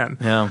Japan.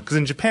 Yeah. Because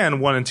in Japan,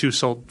 1 and 2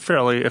 sold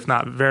fairly, if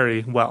not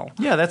very well.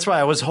 Yeah, that's why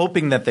I was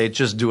hoping that they'd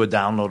just do a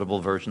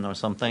downloadable version or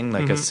something,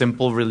 like a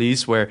simple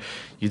release where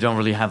you don't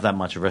really have that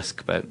much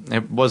risk. But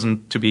it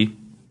wasn't to be.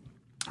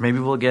 Maybe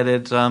we'll get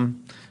it. Maybe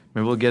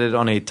we'll get it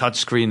on a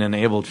touchscreen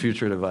enabled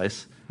future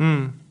device.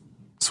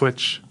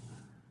 Switch.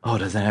 Oh,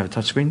 does that have a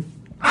touchscreen?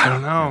 I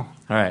don't know. All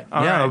right.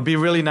 All yeah, right. it would be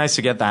really nice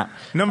to get that.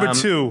 Number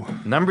 2.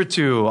 Number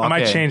 2. Okay. I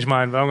might change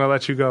mine, but I'm going to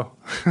let you go.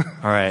 All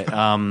right.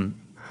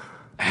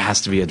 It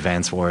has to be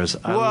Advance Wars.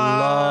 I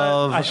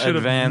love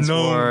Advance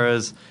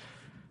Wars.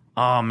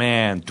 Oh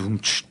man,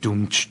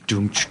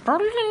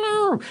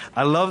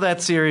 I love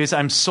that series.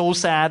 I'm so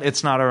sad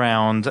it's not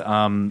around.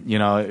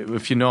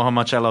 If you know how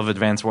much I love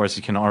Advance Wars,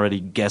 you can already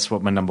guess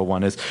what my number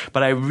 1 is.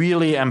 But I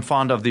really am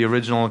fond of the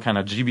original kind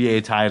of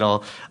GBA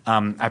title.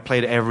 I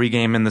played every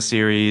game in the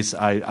series.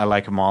 I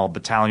like them all.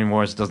 Battalion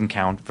Wars doesn't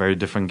count. Very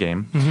different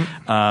game.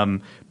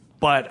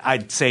 But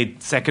I'd say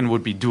second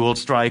would be Dual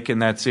Strike in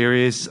that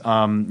series,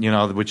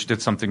 which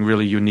did something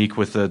really unique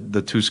with the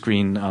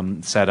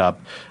 2-screen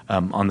setup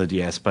on the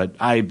DS. But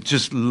I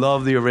just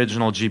love the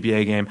original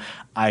GBA game.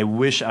 I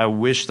wish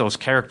those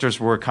characters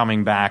were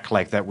coming back,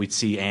 like that we'd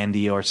see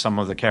Andy or some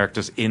of the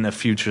characters in a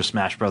future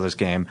Smash Brothers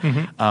game.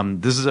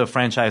 This is a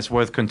franchise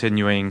worth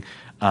continuing.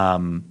 I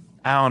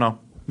don't know.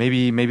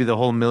 Maybe the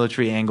whole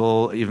military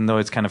angle, even though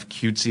it's kind of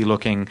cutesy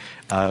looking,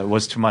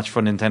 was too much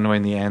for Nintendo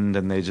in the end,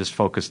 and they just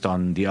focused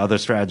on the other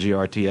strategy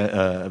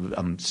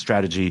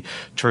strategy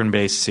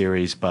turn-based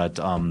series. But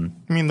you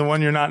mean the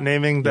one you're not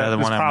naming? That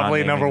is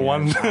probably number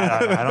 1.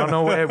 I don't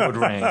know where it would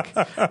rank.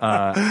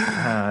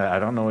 I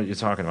don't know what you're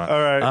talking about.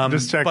 All right,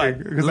 just checking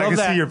because I can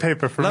see your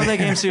paper for love me. That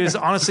game series.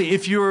 Honestly,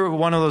 if you're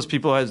one of those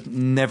people who has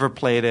never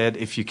played it,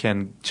 if you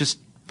can just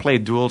play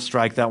Dual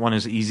Strike. That one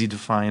is easy to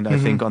find, I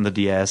think, on the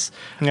DS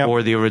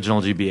or the original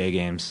GBA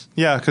games.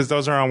 Yeah, because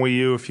those are on Wii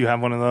U if you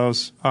have one of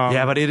those.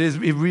 But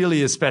it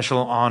really is special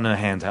on a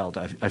handheld.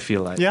 I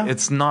feel like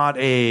it's not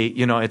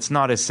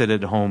a sit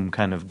at home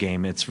kind of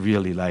game. It's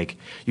really like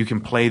you can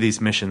play these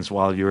missions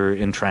while you're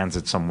in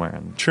transit somewhere.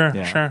 And,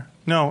 Sure.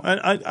 No,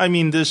 I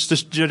mean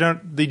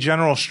the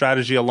general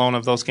strategy alone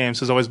of those games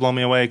has always blown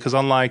me away because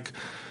unlike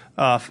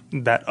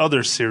that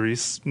other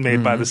series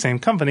made by the same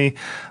company.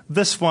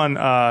 This one,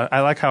 I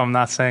like how I'm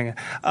not saying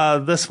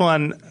it. This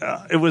one,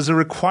 it was a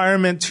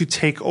requirement to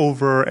take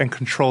over and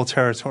control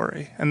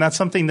territory. And that's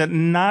something that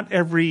not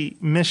every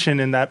mission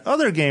in that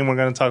other game we're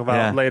going to talk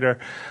about later,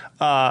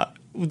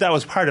 that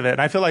was part of it.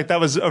 And I feel like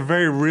that was a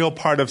very real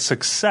part of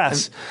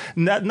success.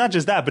 Not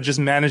just that, but just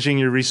managing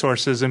your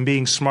resources and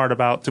being smart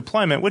about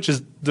deployment, which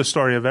is the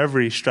story of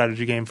every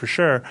strategy game for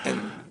sure.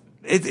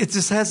 It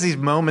just has these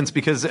moments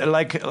because,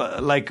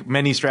 like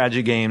many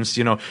strategy games,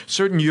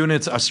 certain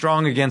units are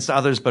strong against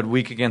others but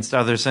weak against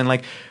others. And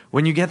like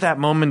when you get that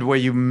moment where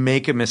you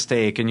make a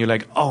mistake and you're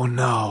like, "Oh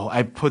no,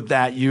 I put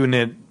that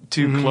unit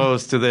too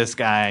close to this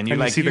guy," and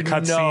you see the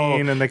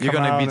cutscene and you're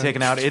going to be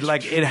taken out. It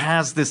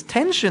has this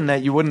tension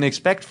that you wouldn't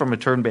expect from a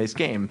turn-based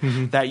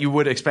game, that you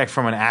would expect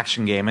from an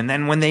action game. And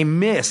then when they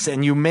miss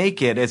and you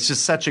make it, it's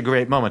just such a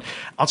great moment.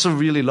 Also,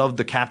 really love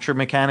the capture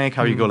mechanic.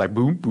 How you go like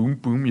boom, boom,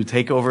 boom. You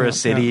take over a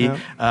city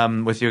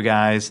with your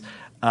guys.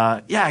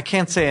 I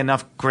can't say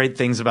enough great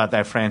things about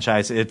that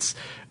franchise. It's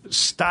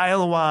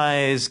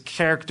style-wise,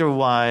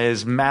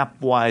 character-wise,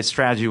 map-wise,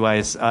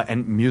 strategy-wise,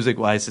 and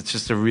music-wise, it's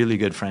just a really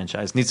good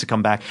franchise. Needs to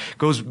come back.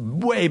 Goes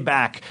way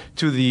back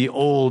to the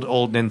old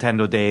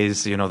Nintendo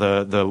days,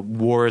 the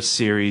Wars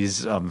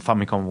series,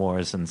 Famicom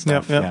Wars and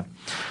stuff.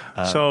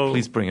 So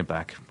please bring it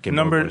back.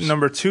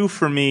 Number 2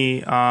 for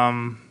me,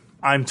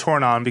 I'm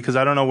torn on because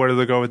I don't know whether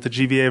to go with the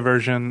GBA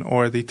version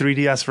or the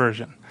 3DS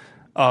version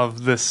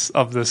of this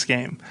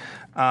game.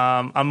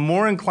 I'm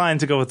more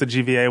inclined to go with the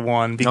GBA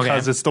one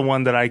because it's the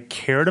one that I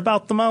cared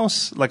about the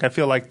most. Like, I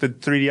feel like the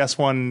 3DS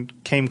one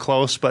came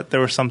close, but there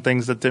were some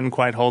things that didn't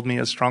quite hold me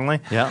as strongly.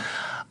 Yeah.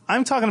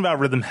 I'm talking about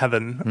Rhythm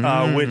Heaven,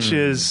 which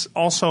is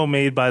also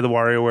made by the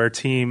WarioWare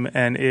team,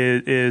 and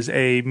it is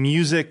a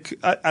music.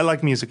 I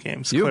like music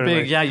games. You're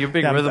clearly. you're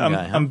big rhythm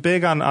guy. Huh? I'm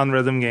big on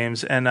rhythm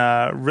games, and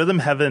Rhythm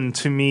Heaven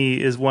to me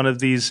is one of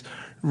these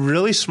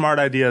really smart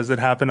ideas that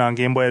happened on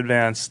Game Boy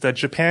Advance that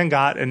Japan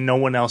got and no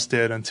one else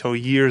did until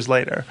years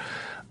later.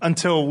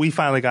 Until we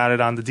finally got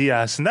it on the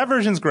DS. And that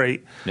version's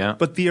great. Yeah.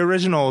 But the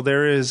original,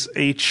 there is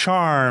a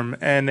charm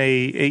and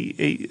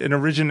an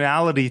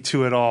originality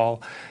to it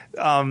all.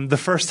 The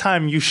first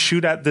time you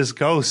shoot at this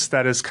ghost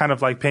that is kind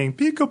of like playing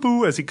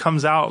peekaboo as he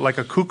comes out like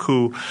a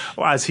cuckoo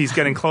as he's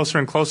getting closer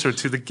and closer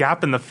to the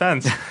gap in the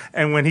fence.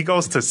 And when he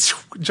goes to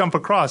jump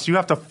across, you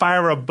have to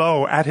fire a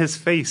bow at his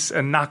face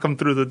and knock him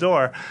through the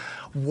door.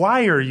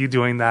 Why are you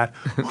doing that?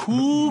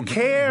 Who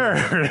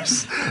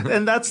cares?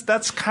 And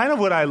that's kind of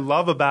what I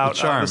love about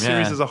the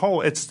series as a whole.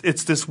 It's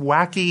this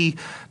wacky,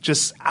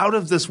 just out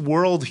of this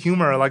world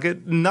humor.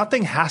 Like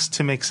nothing has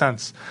to make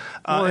sense.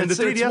 Well, it's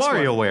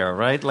WarioWare,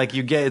 right? Like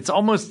you get,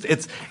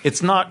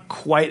 it's not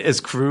quite as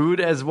crude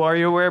as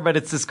WarioWare, but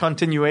it's this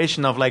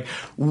continuation of like,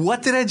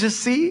 what did I just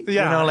see?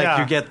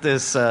 Yeah, you get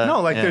this.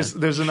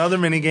 There's another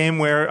mini game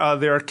where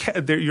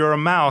you're a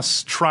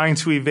mouse trying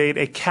to evade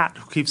a cat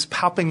who keeps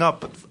popping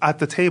up at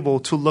the table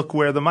to look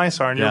where the mice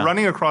are, and you're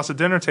running across a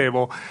dinner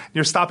table.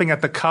 You're stopping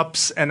at the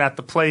cups and at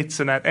the plates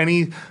and at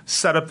any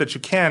setup that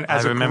you can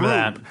as a group.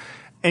 That.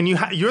 And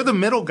you're the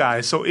middle guy,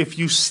 so if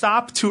you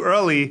stop too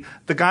early,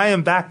 the guy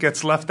in back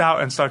gets left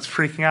out and starts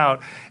freaking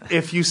out.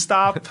 If you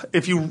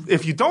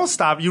don't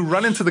stop, you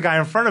run into the guy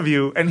in front of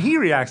you, and he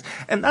reacts.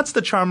 And that's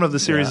the charm of the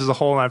series as a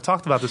whole. And I've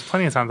talked about this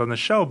plenty of times on the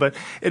show, but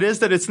it is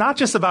that it's not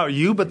just about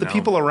you, but the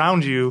people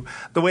around you,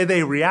 the way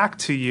they react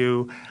to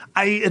you.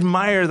 I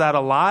admire that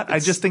a lot. I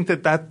just think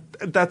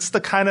that's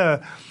the kind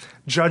of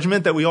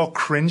judgment that we all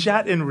cringe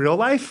at in real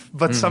life,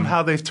 but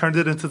somehow they've turned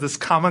it into this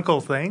comical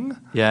thing.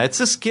 Yeah,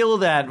 it's a skill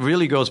that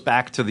really goes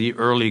back to the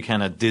early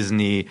kind of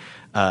Disney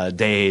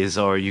days,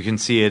 or you can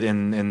see it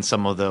in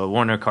some of the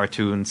Warner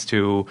cartoons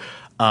too.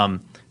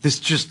 This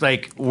just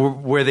like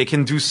where they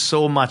can do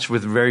so much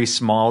with very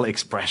small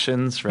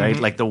expressions, right?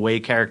 Like the way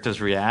characters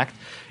react.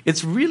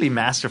 It's really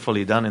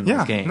masterfully done in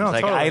those games. No,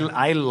 totally.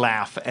 I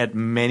laugh at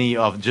many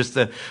of just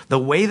the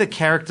way the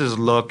characters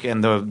look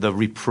and the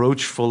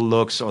reproachful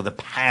looks or the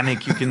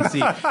panic you can see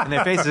in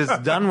their faces. It's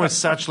done with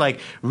such like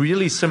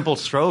really simple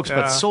strokes,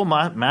 but so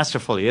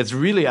masterfully. It's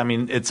really, I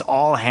mean, it's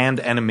all hand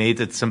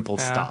animated, simple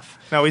stuff.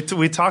 Now,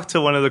 we talked to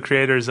one of the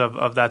creators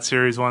of that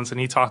series once, and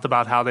he talked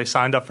about how they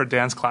signed up for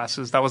dance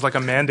classes. That was like a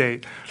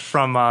mandate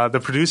from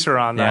the producer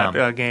on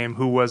that game,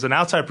 who was an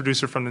outside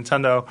producer from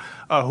Nintendo,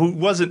 who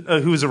was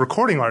a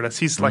recording artist.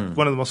 He's like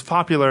one of the most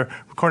popular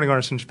recording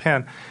artists in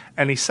Japan.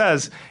 And he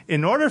says,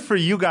 in order for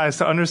you guys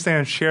to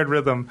understand shared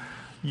rhythm,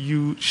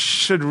 you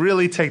should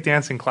really take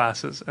dancing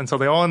classes. And so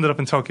they all ended up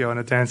in Tokyo in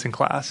a dancing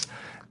class.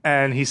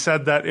 And he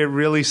said that it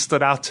really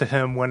stood out to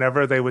him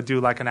whenever they would do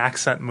like an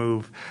accent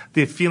move.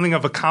 The feeling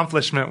of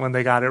accomplishment when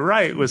they got it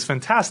right was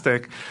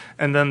fantastic.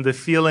 And then the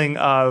feeling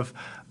of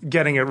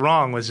getting it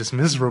wrong was just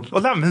miserable.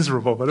 Well, not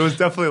miserable, but it was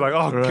definitely like,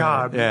 oh,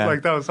 God,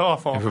 like that was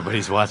awful.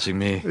 Everybody's watching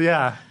me.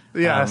 Yeah.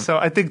 Yeah, so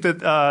I think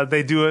that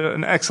they do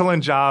an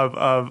excellent job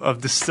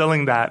of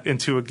distilling that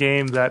into a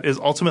game that is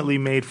ultimately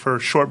made for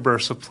short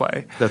bursts of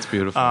play. That's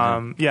beautiful.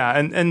 And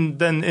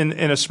then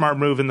in a smart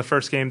move in the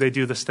first game, they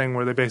do this thing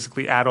where they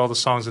basically add all the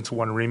songs into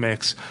one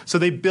remix. So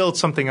they build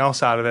something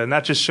else out of it, and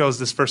that just shows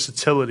this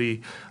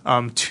versatility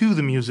to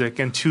the music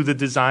and to the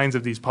designs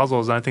of these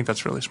puzzles, and I think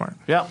that's really smart.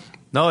 Yeah.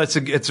 No, it's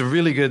a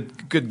really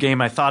good game.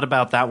 I thought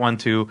about that one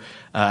too.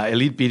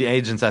 Elite Beat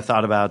Agents I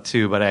thought about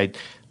too, but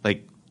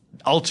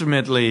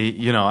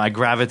ultimately, I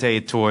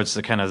gravitate towards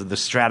the kind of the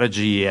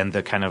strategy and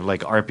the kind of like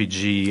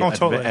RPG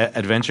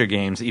adventure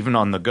games, even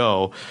on the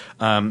go.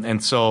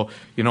 And so,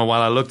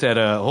 while I looked at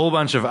a whole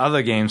bunch of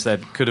other games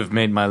that could have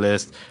made my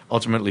list,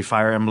 ultimately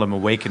Fire Emblem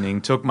Awakening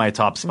took my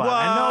top spot. What?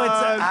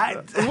 I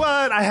know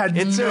I had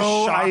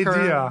no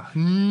idea.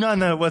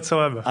 None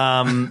whatsoever.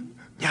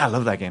 Yeah, I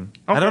love that game.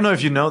 Okay. I don't know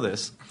if you know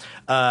this.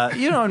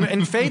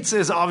 And Fates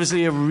is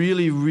obviously a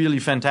really, really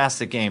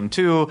fantastic game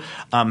too.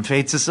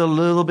 Fates is a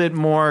little bit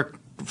more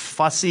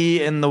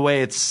fussy in the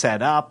way it's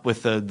set up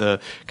with the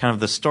kind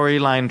of the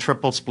storyline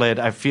triple split.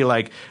 I feel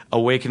like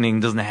Awakening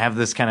doesn't have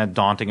this kind of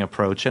daunting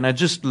approach, and I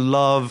just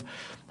love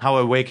how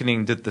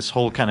Awakening did this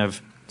whole kind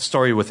of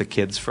story with the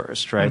kids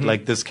first, right?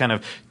 Like this kind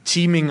of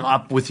teaming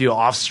up with your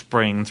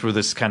offspring through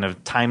this kind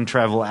of time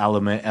travel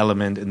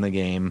element in the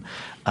game.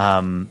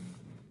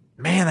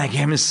 Man, that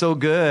game is so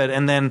good.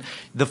 And then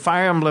the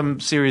Fire Emblem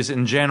series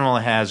in general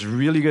has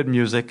really good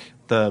music.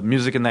 The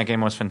music in that game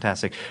was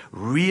fantastic.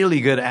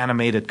 Really good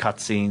animated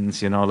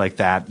cutscenes, like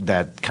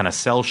that kind of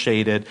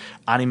cel-shaded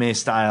anime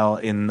style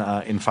in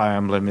Fire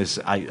Emblem is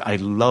I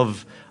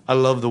love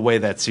the way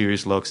that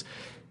series looks.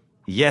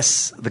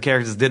 Yes, the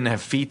characters didn't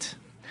have feet,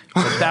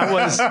 but that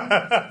was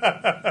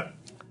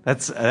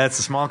That's a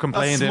small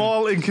complaint. A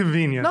small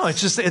inconvenience. No,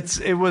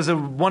 it was a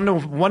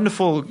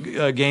wonderful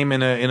game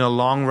in a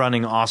long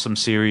running awesome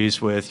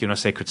series with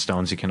Sacred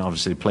Stones. You can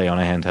obviously play on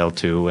a handheld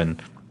too,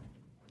 and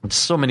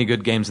so many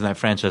good games in that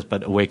franchise.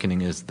 But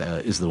Awakening is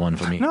the one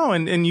for me. No,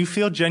 and you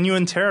feel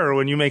genuine terror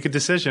when you make a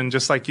decision,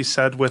 just like you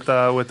said with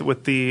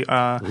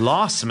the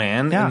loss,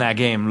 man. In that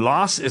game,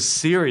 loss is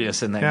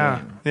serious in that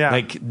game. Yeah,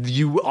 like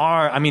you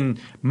are. I mean,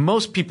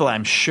 most people,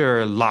 I'm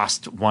sure,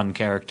 lost one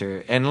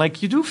character, and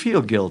like you do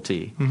feel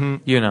guilty,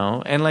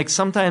 and like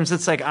sometimes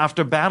it's like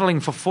after battling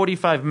for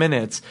 45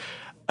 minutes,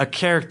 a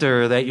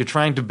character that you're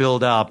trying to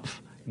build up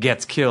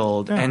gets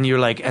killed, and you're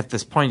like, at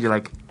this point, you're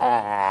like, oh.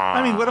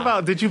 I mean, what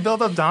about, did you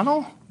build up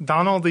Donald?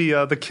 Donald,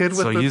 the kid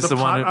with the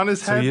pot on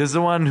his head? So he is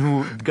the one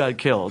who got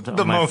killed.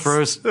 On my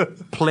first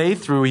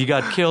playthrough, he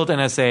got killed, and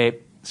I say,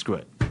 screw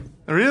it.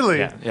 Really?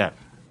 Yeah.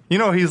 You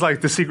know, he's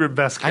like the secret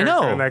best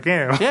character in that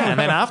game. Yeah, and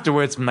then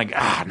afterwards, I'm like,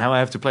 now I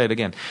have to play it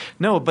again.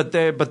 No, but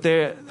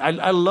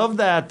I love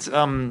that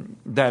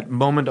that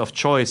moment of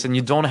choice, and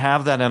you don't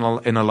have that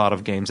in a lot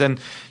of games. And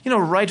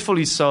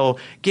rightfully so.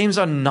 Games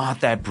are not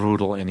that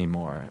brutal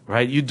anymore,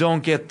 right? You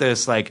don't get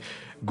this like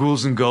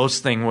ghouls and ghosts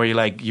thing where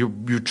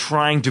you're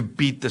trying to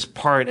beat this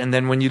part, and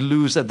then when you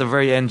lose at the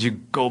very end, you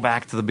go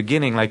back to the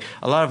beginning. Like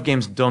a lot of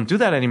games don't do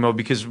that anymore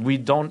because we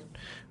don't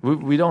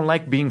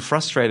like being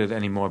frustrated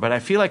anymore. But I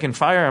feel like in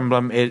Fire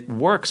Emblem, it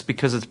works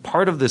because it's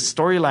part of the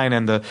storyline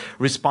and the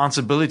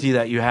responsibility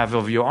that you have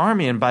of your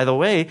army. And by the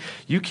way,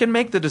 you can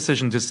make the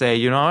decision to say,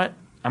 you know what,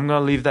 I'm going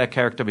to leave that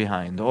character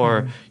behind.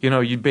 Or,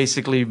 you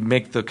basically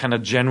make the kind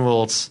of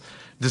general's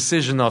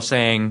decision of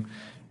saying,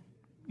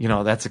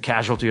 that's a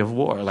casualty of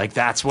war. Like,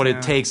 that's what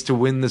it takes to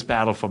win this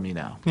battle for me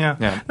now.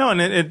 Yeah. No,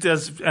 and it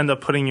does end up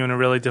putting you in a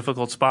really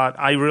difficult spot.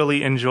 I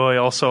really enjoy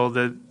also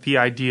the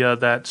idea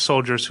that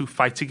soldiers who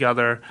fight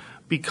together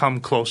become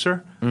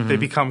closer. Mm-hmm. They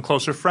become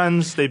closer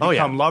friends. They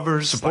become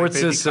lovers. Support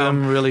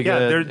system, really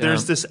good.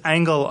 There's this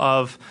angle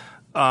of...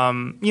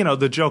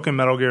 the joke in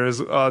Metal Gear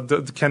is,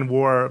 can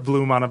war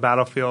bloom on a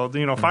battlefield?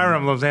 Fire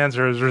Emblem's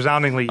answer is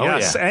resoundingly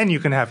yes, and you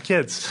can have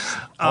kids.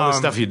 All the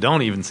stuff you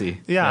don't even see.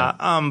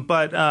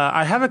 But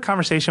I had a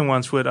conversation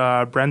once with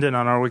Brendan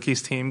on our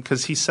Wikis team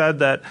because he said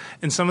that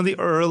in some of the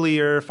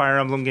earlier Fire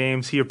Emblem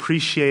games, he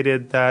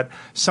appreciated that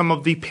some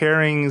of the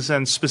pairings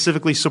and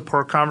specifically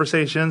support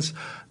conversations,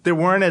 there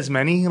weren't as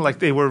many. Like,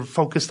 they were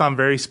focused on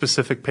very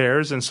specific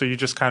pairs, and so you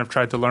just kind of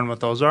tried to learn what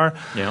those are.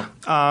 Yeah.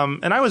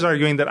 And I was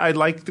arguing that I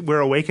liked where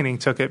Awakening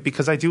took it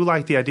because I do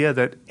like the idea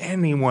that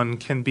anyone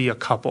can be a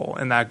couple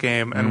in that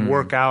game and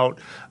work out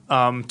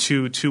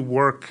to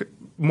work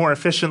more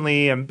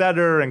efficiently and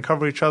better and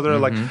cover each other.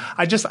 Like,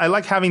 I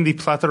like having the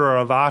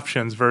plethora of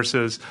options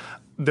versus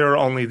there are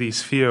only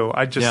these few.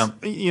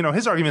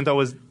 His argument though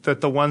is that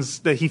the ones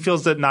that he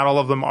feels that not all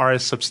of them are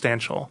as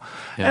substantial.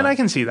 Yeah. And I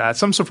can see that.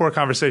 Some support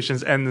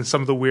conversations and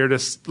some of the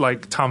weirdest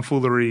like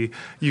tomfoolery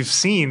you've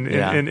seen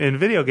in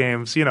video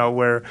games,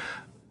 where,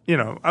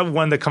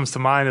 one that comes to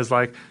mind is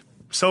like,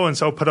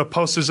 so-and-so put up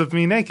posters of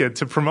me naked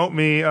to promote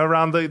me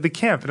around the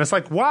camp. And it's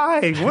like,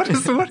 why? What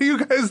are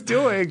you guys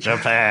doing?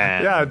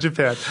 Japan. Yeah,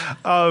 Japan.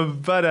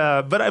 But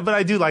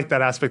I do like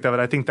that aspect of it.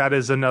 I think that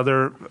is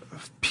another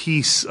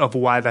piece of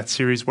why that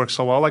series works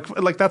so well.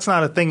 Like that's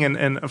not a thing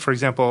in for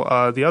example,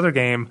 the other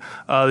game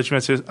that you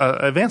mentioned,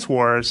 Advance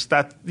Wars,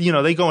 that,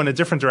 they go in a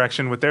different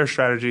direction with their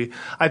strategy.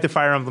 I think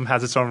Fire Emblem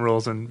has its own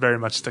rules and very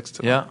much sticks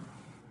to them. Yeah.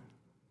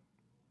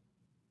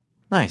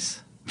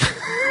 Nice.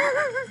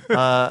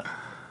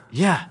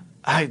 Yeah,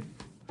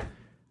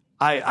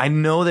 I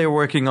know they're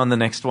working on the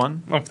next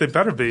one. Well, they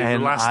better be.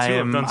 And the last two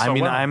have done so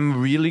well. I'm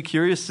really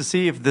curious to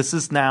see if this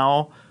is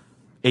now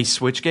a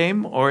Switch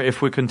game or if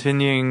we're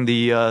continuing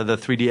the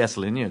 3DS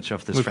lineage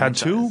of this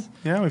franchise. We've had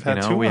two. Yeah, we've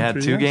had two. We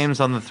had 2 games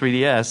on the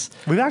 3DS.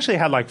 We've actually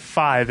had like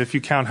 5 if you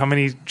count how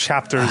many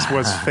chapters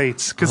was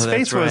Fates. Because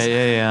Fates was,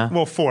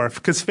 well, 4.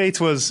 Because Fates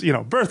was,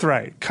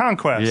 Birthright,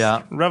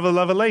 Conquest,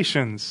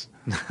 Revelations.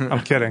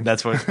 I'm kidding.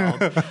 That's what it's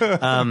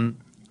called.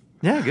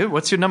 Yeah, good.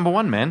 What's your number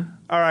 1, man?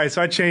 All right,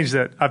 so I changed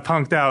it. I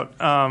punked out.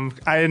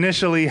 I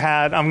initially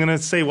had, I'm going to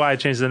say why I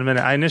changed it in a minute.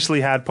 I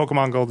initially had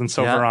Pokemon Gold and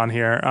Silver on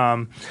here.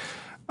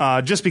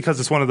 Just because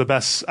it's one of the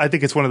best, I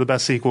think it's one of the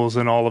best sequels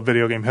in all of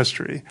video game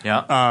history.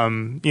 Yeah.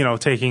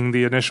 Taking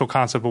the initial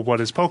concept of what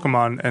is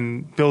Pokemon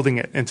and building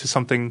it into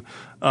something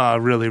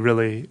really,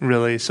 really,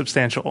 really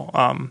substantial.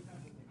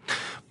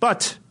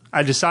 But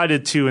I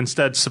decided to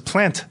instead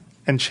supplant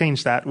and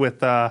change that with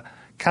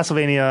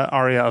Castlevania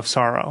Aria of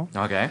Sorrow.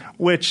 Okay.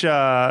 Which,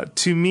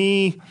 to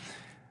me,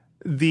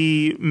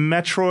 the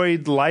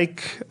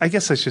Metroid-like, I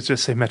guess I should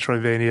just say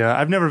Metroidvania.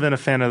 I've never been a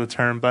fan of the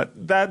term, but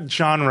that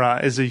genre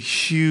is a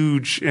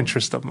huge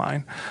interest of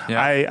mine. Yeah.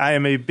 I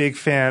am a big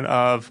fan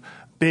of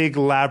big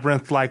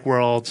labyrinth-like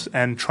worlds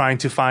and trying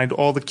to find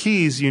all the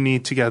keys you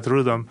need to get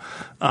through them.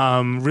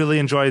 Really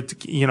enjoyed,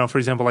 for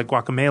example, like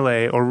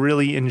Guacamelee, or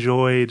really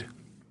enjoyed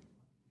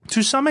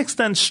to some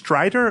extent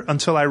Strider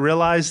until I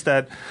realized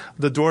that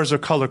the doors are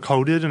color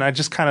coded, and I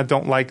just kind of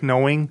don't like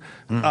knowing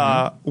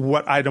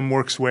what item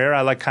works where.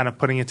 I like kind of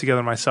putting it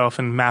together myself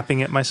and mapping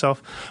it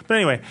myself. But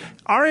anyway,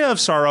 Aria of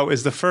Sorrow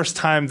is the first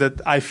time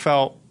that I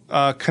felt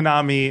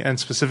Konami and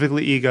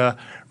specifically Iga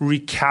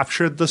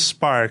recaptured the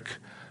spark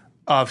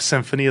of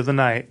Symphony of the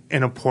Night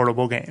in a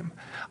portable game.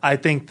 I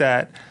think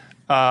that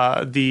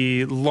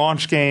the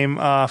launch game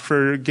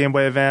for Game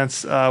Boy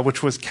Advance,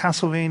 which was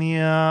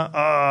Castlevania,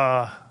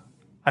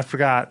 I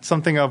forgot,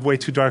 something of Way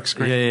Too Dark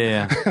Screen.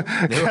 Yeah.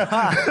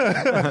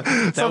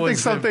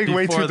 something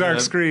Way Too Dark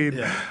Screen.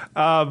 Yeah.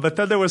 But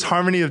then there was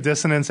Harmony of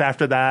Dissonance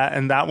after that,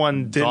 and that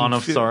one didn't. Dawn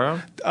of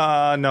Sorrow?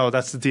 No,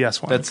 that's the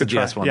DS one. That's the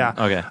DS one. Yeah.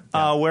 Okay.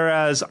 Yeah.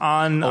 Whereas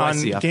on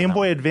Game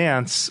Boy that.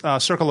 Advance,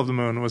 Circle of the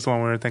Moon was the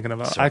one we were thinking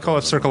about. I call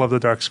it Circle of the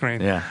Dark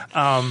Screen. Yeah.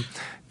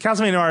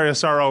 Castlevania Aria of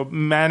Sorrow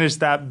managed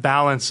that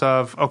balance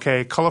of,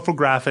 okay, colorful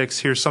graphics,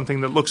 here's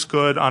something that looks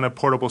good on a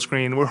portable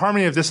screen. With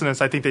Harmony of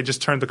Dissonance, I think they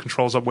just turned the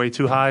controls up way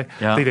too high.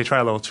 Yeah. I think they tried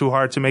a little too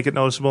hard to make it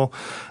noticeable.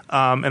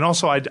 And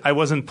also, I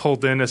wasn't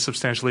pulled in as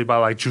substantially by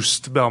like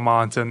Just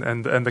Belmont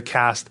and the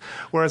cast.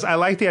 Whereas I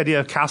like the idea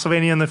of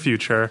Castlevania in the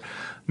future.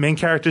 Main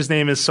character's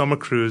name is Soma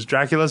Cruz.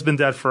 Dracula's been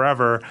dead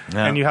forever.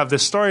 Yeah. And you have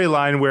this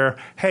storyline where,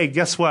 hey,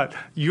 guess what?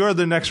 You're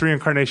the next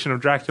reincarnation of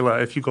Dracula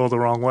if you go the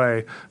wrong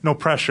way. No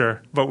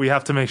pressure, but we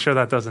have to make sure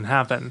that doesn't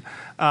happen.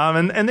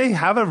 And they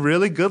have a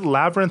really good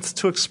labyrinth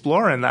to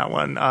explore in that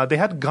one. They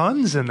had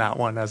guns in that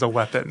one as a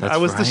weapon. That's that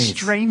was right. the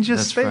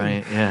strangest thing.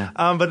 Right, yeah.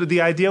 But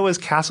the idea was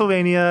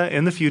Castlevania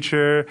in the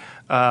future.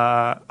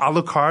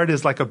 Alucard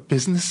is like a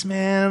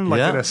businessman,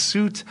 like in a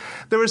suit.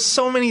 There were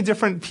so many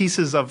different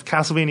pieces of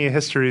Castlevania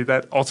history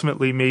that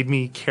ultimately made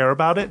me care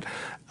about it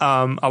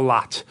a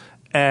lot.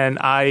 And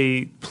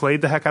I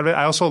played the heck out of it.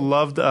 I also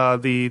loved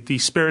the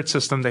spirit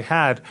system they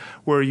had,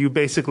 where you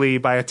basically,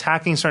 by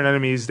attacking certain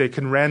enemies, they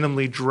can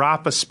randomly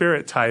drop a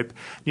spirit type.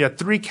 You had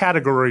 3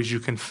 categories you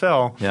can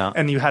fill,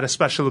 and you had a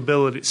special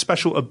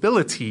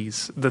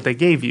abilities that they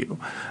gave you.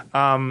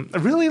 I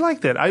really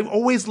liked it. I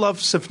always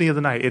loved Symphony of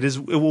the Night. It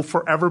will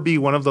forever be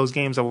one of those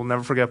games I will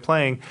never forget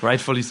playing.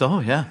 Rightfully so,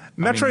 yeah.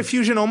 Metroid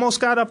Fusion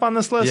almost got up on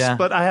this list,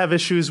 but I have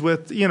issues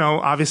with,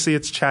 obviously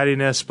its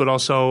chattiness, but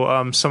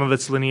also some of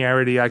its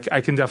linearity.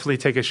 I can definitely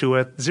take issue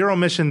with. Zero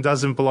Mission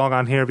doesn't belong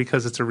on here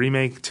because it's a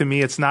remake. To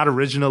me, it's not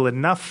original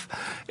enough.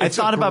 I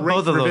thought about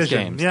both of those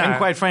games. Yeah. And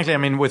quite frankly, I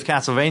mean, with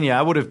Castlevania,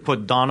 I would have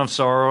put Dawn of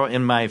Sorrow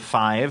in my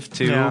 5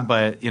 too,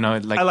 but I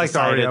like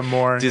Aria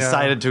more.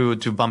 Decided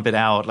to bump it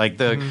out. Like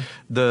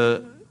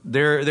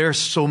there are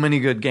so many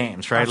good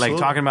games, right? Absolutely.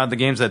 Like talking about the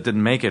games that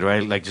didn't make it,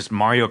 right? Like just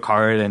Mario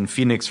Kart and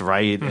Phoenix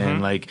Wright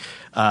and like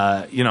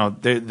they're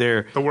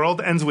The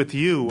World Ends With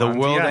You. The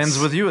World Ends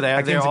With You.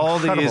 They're all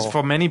incredible. these,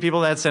 for many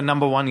people, that's their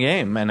number one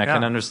game, and I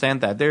can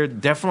understand that. There are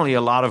definitely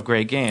a lot of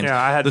great games. Yeah,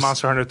 I had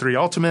Monster Hunter 3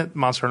 Ultimate,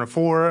 Monster Hunter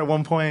 4 at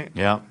one point.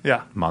 Yeah.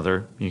 Yeah.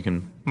 Mother, you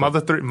can...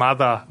 Mother 3. You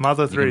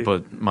can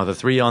put Mother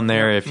 3 on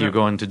there if you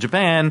go into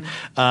Japan.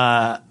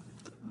 The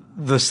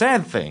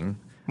sad thing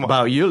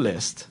about your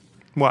list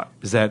What?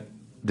 is that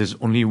there's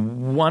only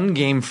one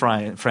game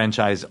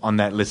franchise on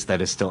that list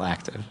that is still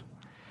active.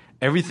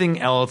 Everything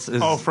else is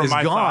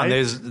gone.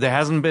 There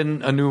hasn't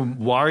been a new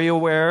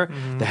WarioWare.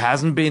 Mm-hmm. There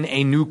hasn't been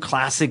a new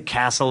classic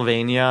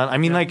Castlevania. I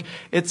mean,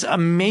 it's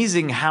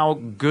amazing how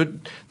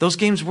good those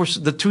games were.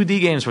 The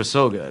 2D games were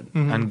so good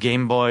on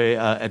Game Boy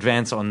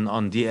Advance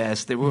on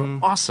DS. They were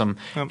awesome.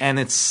 Yep. And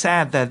it's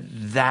sad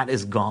that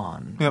is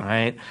gone,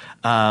 right?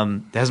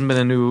 There hasn't been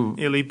a new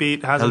Elite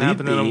Beat hasn't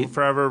happened in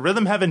forever.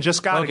 Rhythm Heaven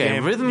just got a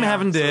game. Rhythm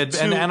Heaven did,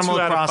 and Animal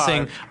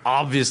Crossing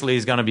obviously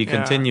is going to be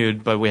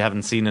continued, but we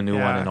haven't seen a new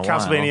one in a while.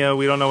 Castlevania,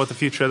 we don't know what the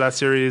future of that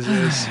series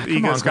is.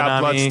 Iga's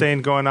got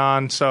Bloodstained going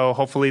on, so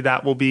hopefully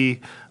that will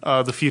be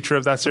the future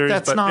of that series.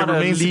 That's not it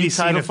remains a to be lead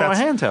seen title if for a that's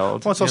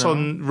handheld. Well, it's also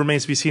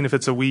remains to be seen if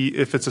it's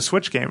a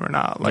Switch game or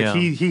not. Like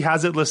he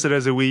has it listed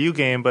as a Wii U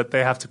game, but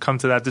they have to come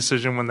to that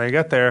decision when they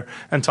get there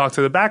and talk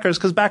to the backers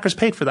because backers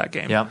paid for that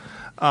game. Yeah.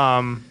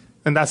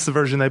 And that's the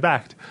version they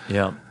backed.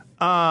 Yeah.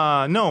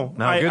 No,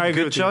 I agree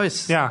good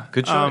choice. Yeah,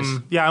 good choice.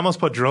 I almost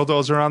put Drill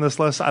Dozer on this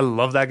list. I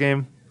love that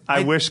game.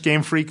 I wish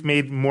Game Freak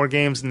made more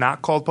games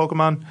not called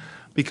Pokemon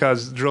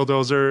because Drill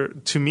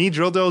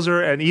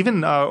Dozer, and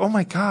even oh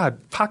my God,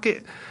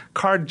 Pocket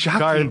Card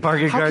Jockey.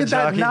 How could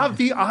that not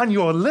be on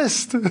your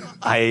list?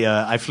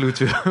 I flew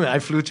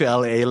to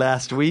LA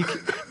last week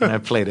and I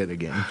played it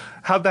again.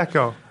 How'd that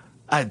go?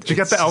 Did you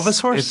get the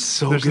Elvis horse? It's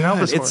so There's good. An Elvis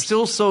horse. It's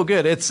still so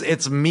good.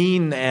 It's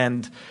mean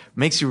and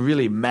makes you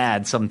really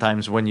mad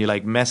sometimes when you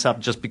like mess up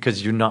just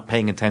because you're not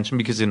paying attention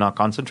because you're not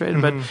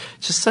concentrated. But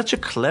it's just such a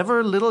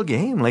clever little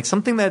game, like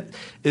something that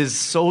is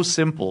so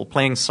simple,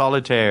 playing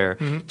solitaire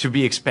to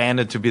be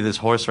expanded to be this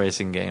horse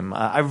racing game.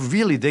 I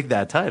really dig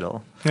that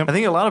title. Yep. I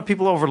think a lot of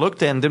people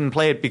overlooked it and didn't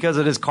play it because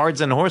it is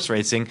cards and horse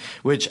racing,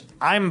 which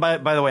by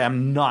the way,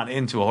 I'm not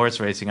into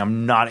horse racing.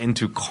 I'm not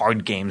into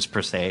card games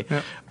per se,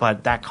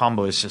 but that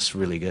combo is just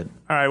really good.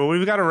 All right, well,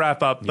 we've got to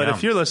wrap up. But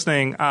if you're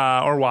listening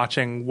or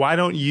watching, why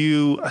don't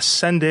you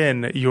send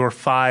in your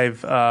 5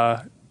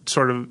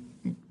 sort of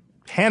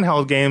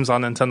handheld games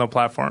on Nintendo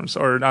platforms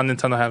or on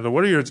Nintendo handheld.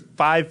 What are your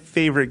 5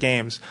 favorite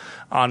games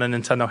on a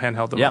Nintendo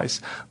handheld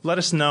device? Let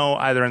us know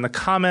either in the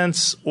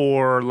comments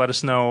or let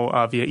us know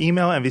via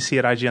email,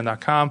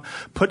 nvc@ign.com.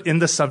 Put in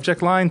the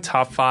subject line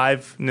top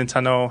 5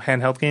 Nintendo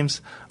handheld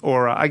games.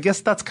 Or I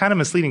guess that's kind of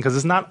misleading because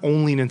it's not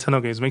only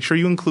Nintendo games. Make sure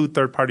you include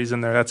third parties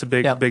in there. That's a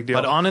big deal.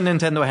 But on a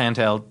Nintendo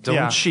handheld,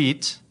 don't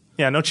cheat.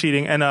 Yeah, no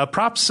cheating. And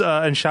props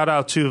and shout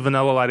out to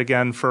Vanilla Light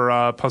again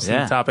for posting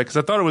the topic because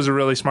I thought it was a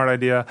really smart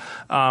idea.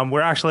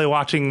 We're actually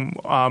watching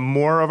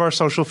more of our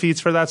social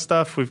feeds for that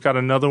stuff. We've got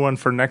another one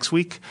for next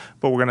week,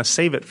 but we're going to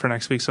save it for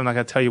next week, so I'm not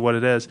going to tell you what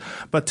it is.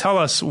 But tell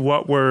us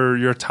what were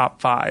your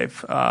top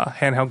 5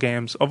 handheld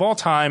games of all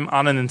time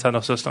on a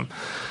Nintendo system.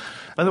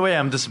 By the way,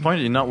 I'm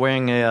disappointed you're not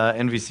wearing a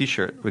NVC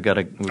shirt. We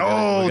gotta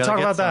talk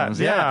about that.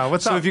 Yeah,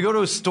 what's up? So if you go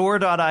to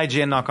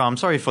store.ign.com,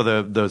 sorry for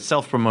the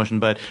self-promotion,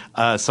 but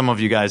some of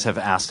you guys have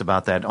asked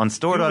about that. On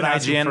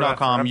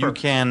store.ign.com, you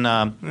can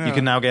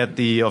now get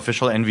the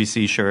official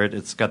NVC shirt.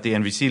 It's got the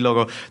NVC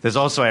logo. There's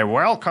also a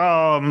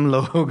welcome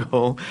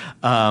logo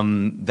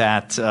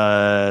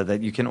that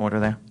you can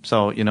order there.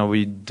 So,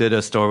 we did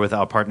a store with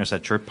our partners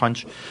at Shirt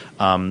Punch.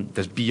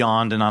 There's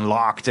Beyond and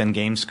Unlocked and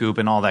Game Scoop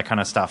and all that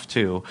kind of stuff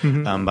too.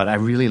 But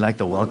I really like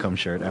the welcome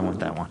shirt. I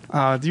want that one.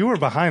 You were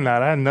behind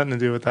that. I had nothing to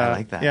do with that. I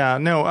like that. Yeah,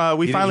 no,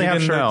 we finally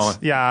have shirts. Know.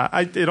 Yeah,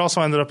 it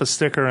also ended up a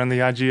sticker in the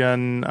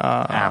IGN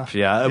app.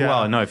 Yeah.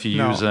 Well, no, if you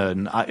use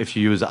an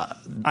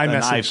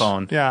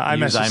iPhone,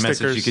 iMessage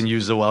stickers. You can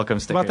use the welcome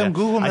sticker. About them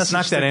Google Message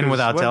I snuck that in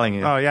without telling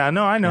you. Oh yeah,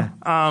 no, I know.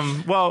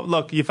 Yeah. Well,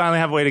 look, you finally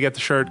have a way to get the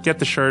shirt. Get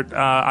the shirt.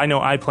 I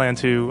know I plan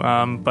to,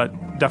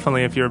 but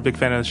definitely if you're a big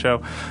fan of the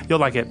show, you'll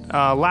like it.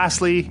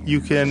 Lastly, you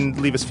can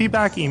leave us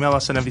feedback. Email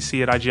us at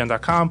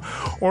nvc@ign.com.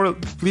 Or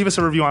leave us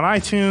a review on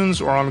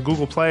iTunes or on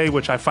Google Play,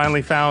 which I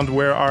finally found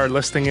where our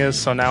listing is.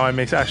 So now I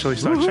may actually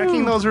start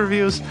checking those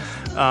reviews.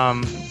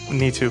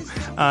 Need to.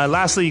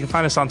 Lastly, you can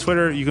find us on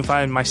Twitter. You can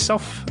find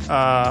myself. You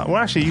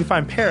can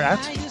find Pear at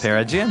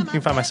GN. You can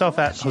find myself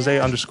at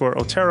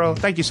Jose_Otero.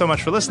 Thank you so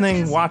much for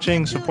listening,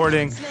 watching,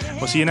 supporting.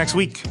 We'll see you next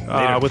week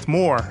with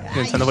more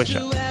Nintendo Voice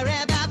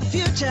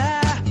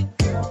Chat.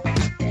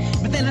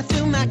 But then I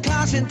threw my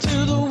caution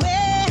to the wind.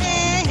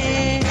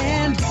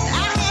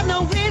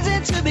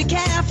 To be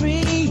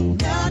carefree,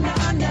 no,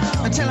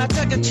 until I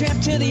took a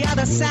trip to the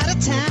other side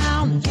of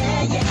town.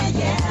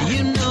 Yeah.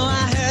 You know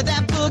I heard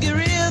that boogie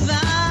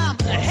rhythm.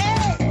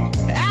 Hey,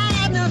 I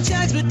had no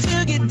choice but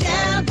to get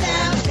down,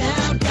 dance.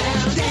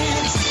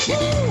 Woo.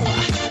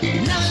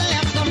 Nothing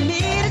left for me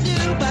to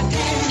do but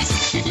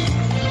dance.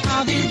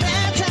 All these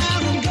bad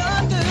times I'm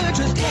going through,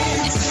 just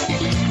dance.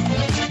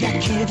 Got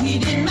kid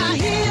heat in my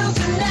heels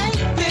tonight,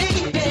 baby.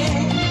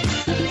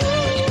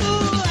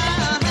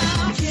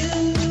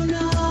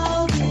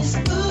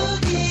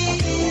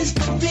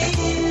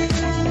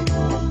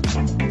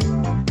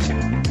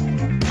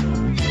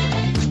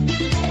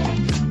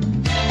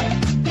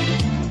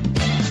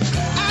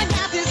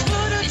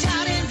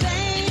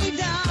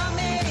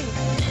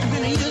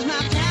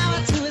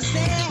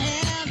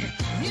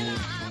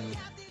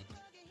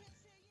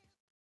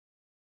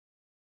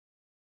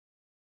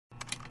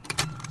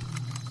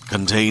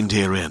 Contained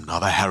herein are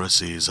the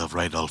heresies of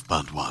Radolf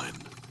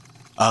Burntwine,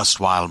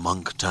 erstwhile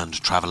monk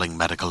turned traveling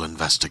medical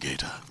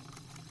investigator.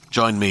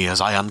 Join me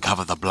as I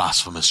uncover the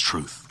blasphemous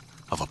truth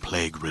of a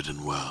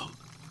plague-ridden world,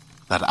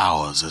 that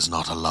ours is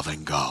not a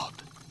loving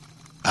God,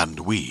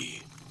 and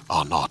we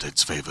are not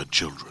its favored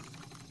children.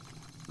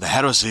 The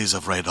heresies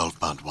of Radolf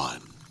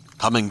Burntwine,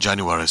 coming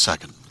January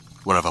 2nd,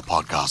 wherever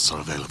podcasts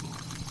are available.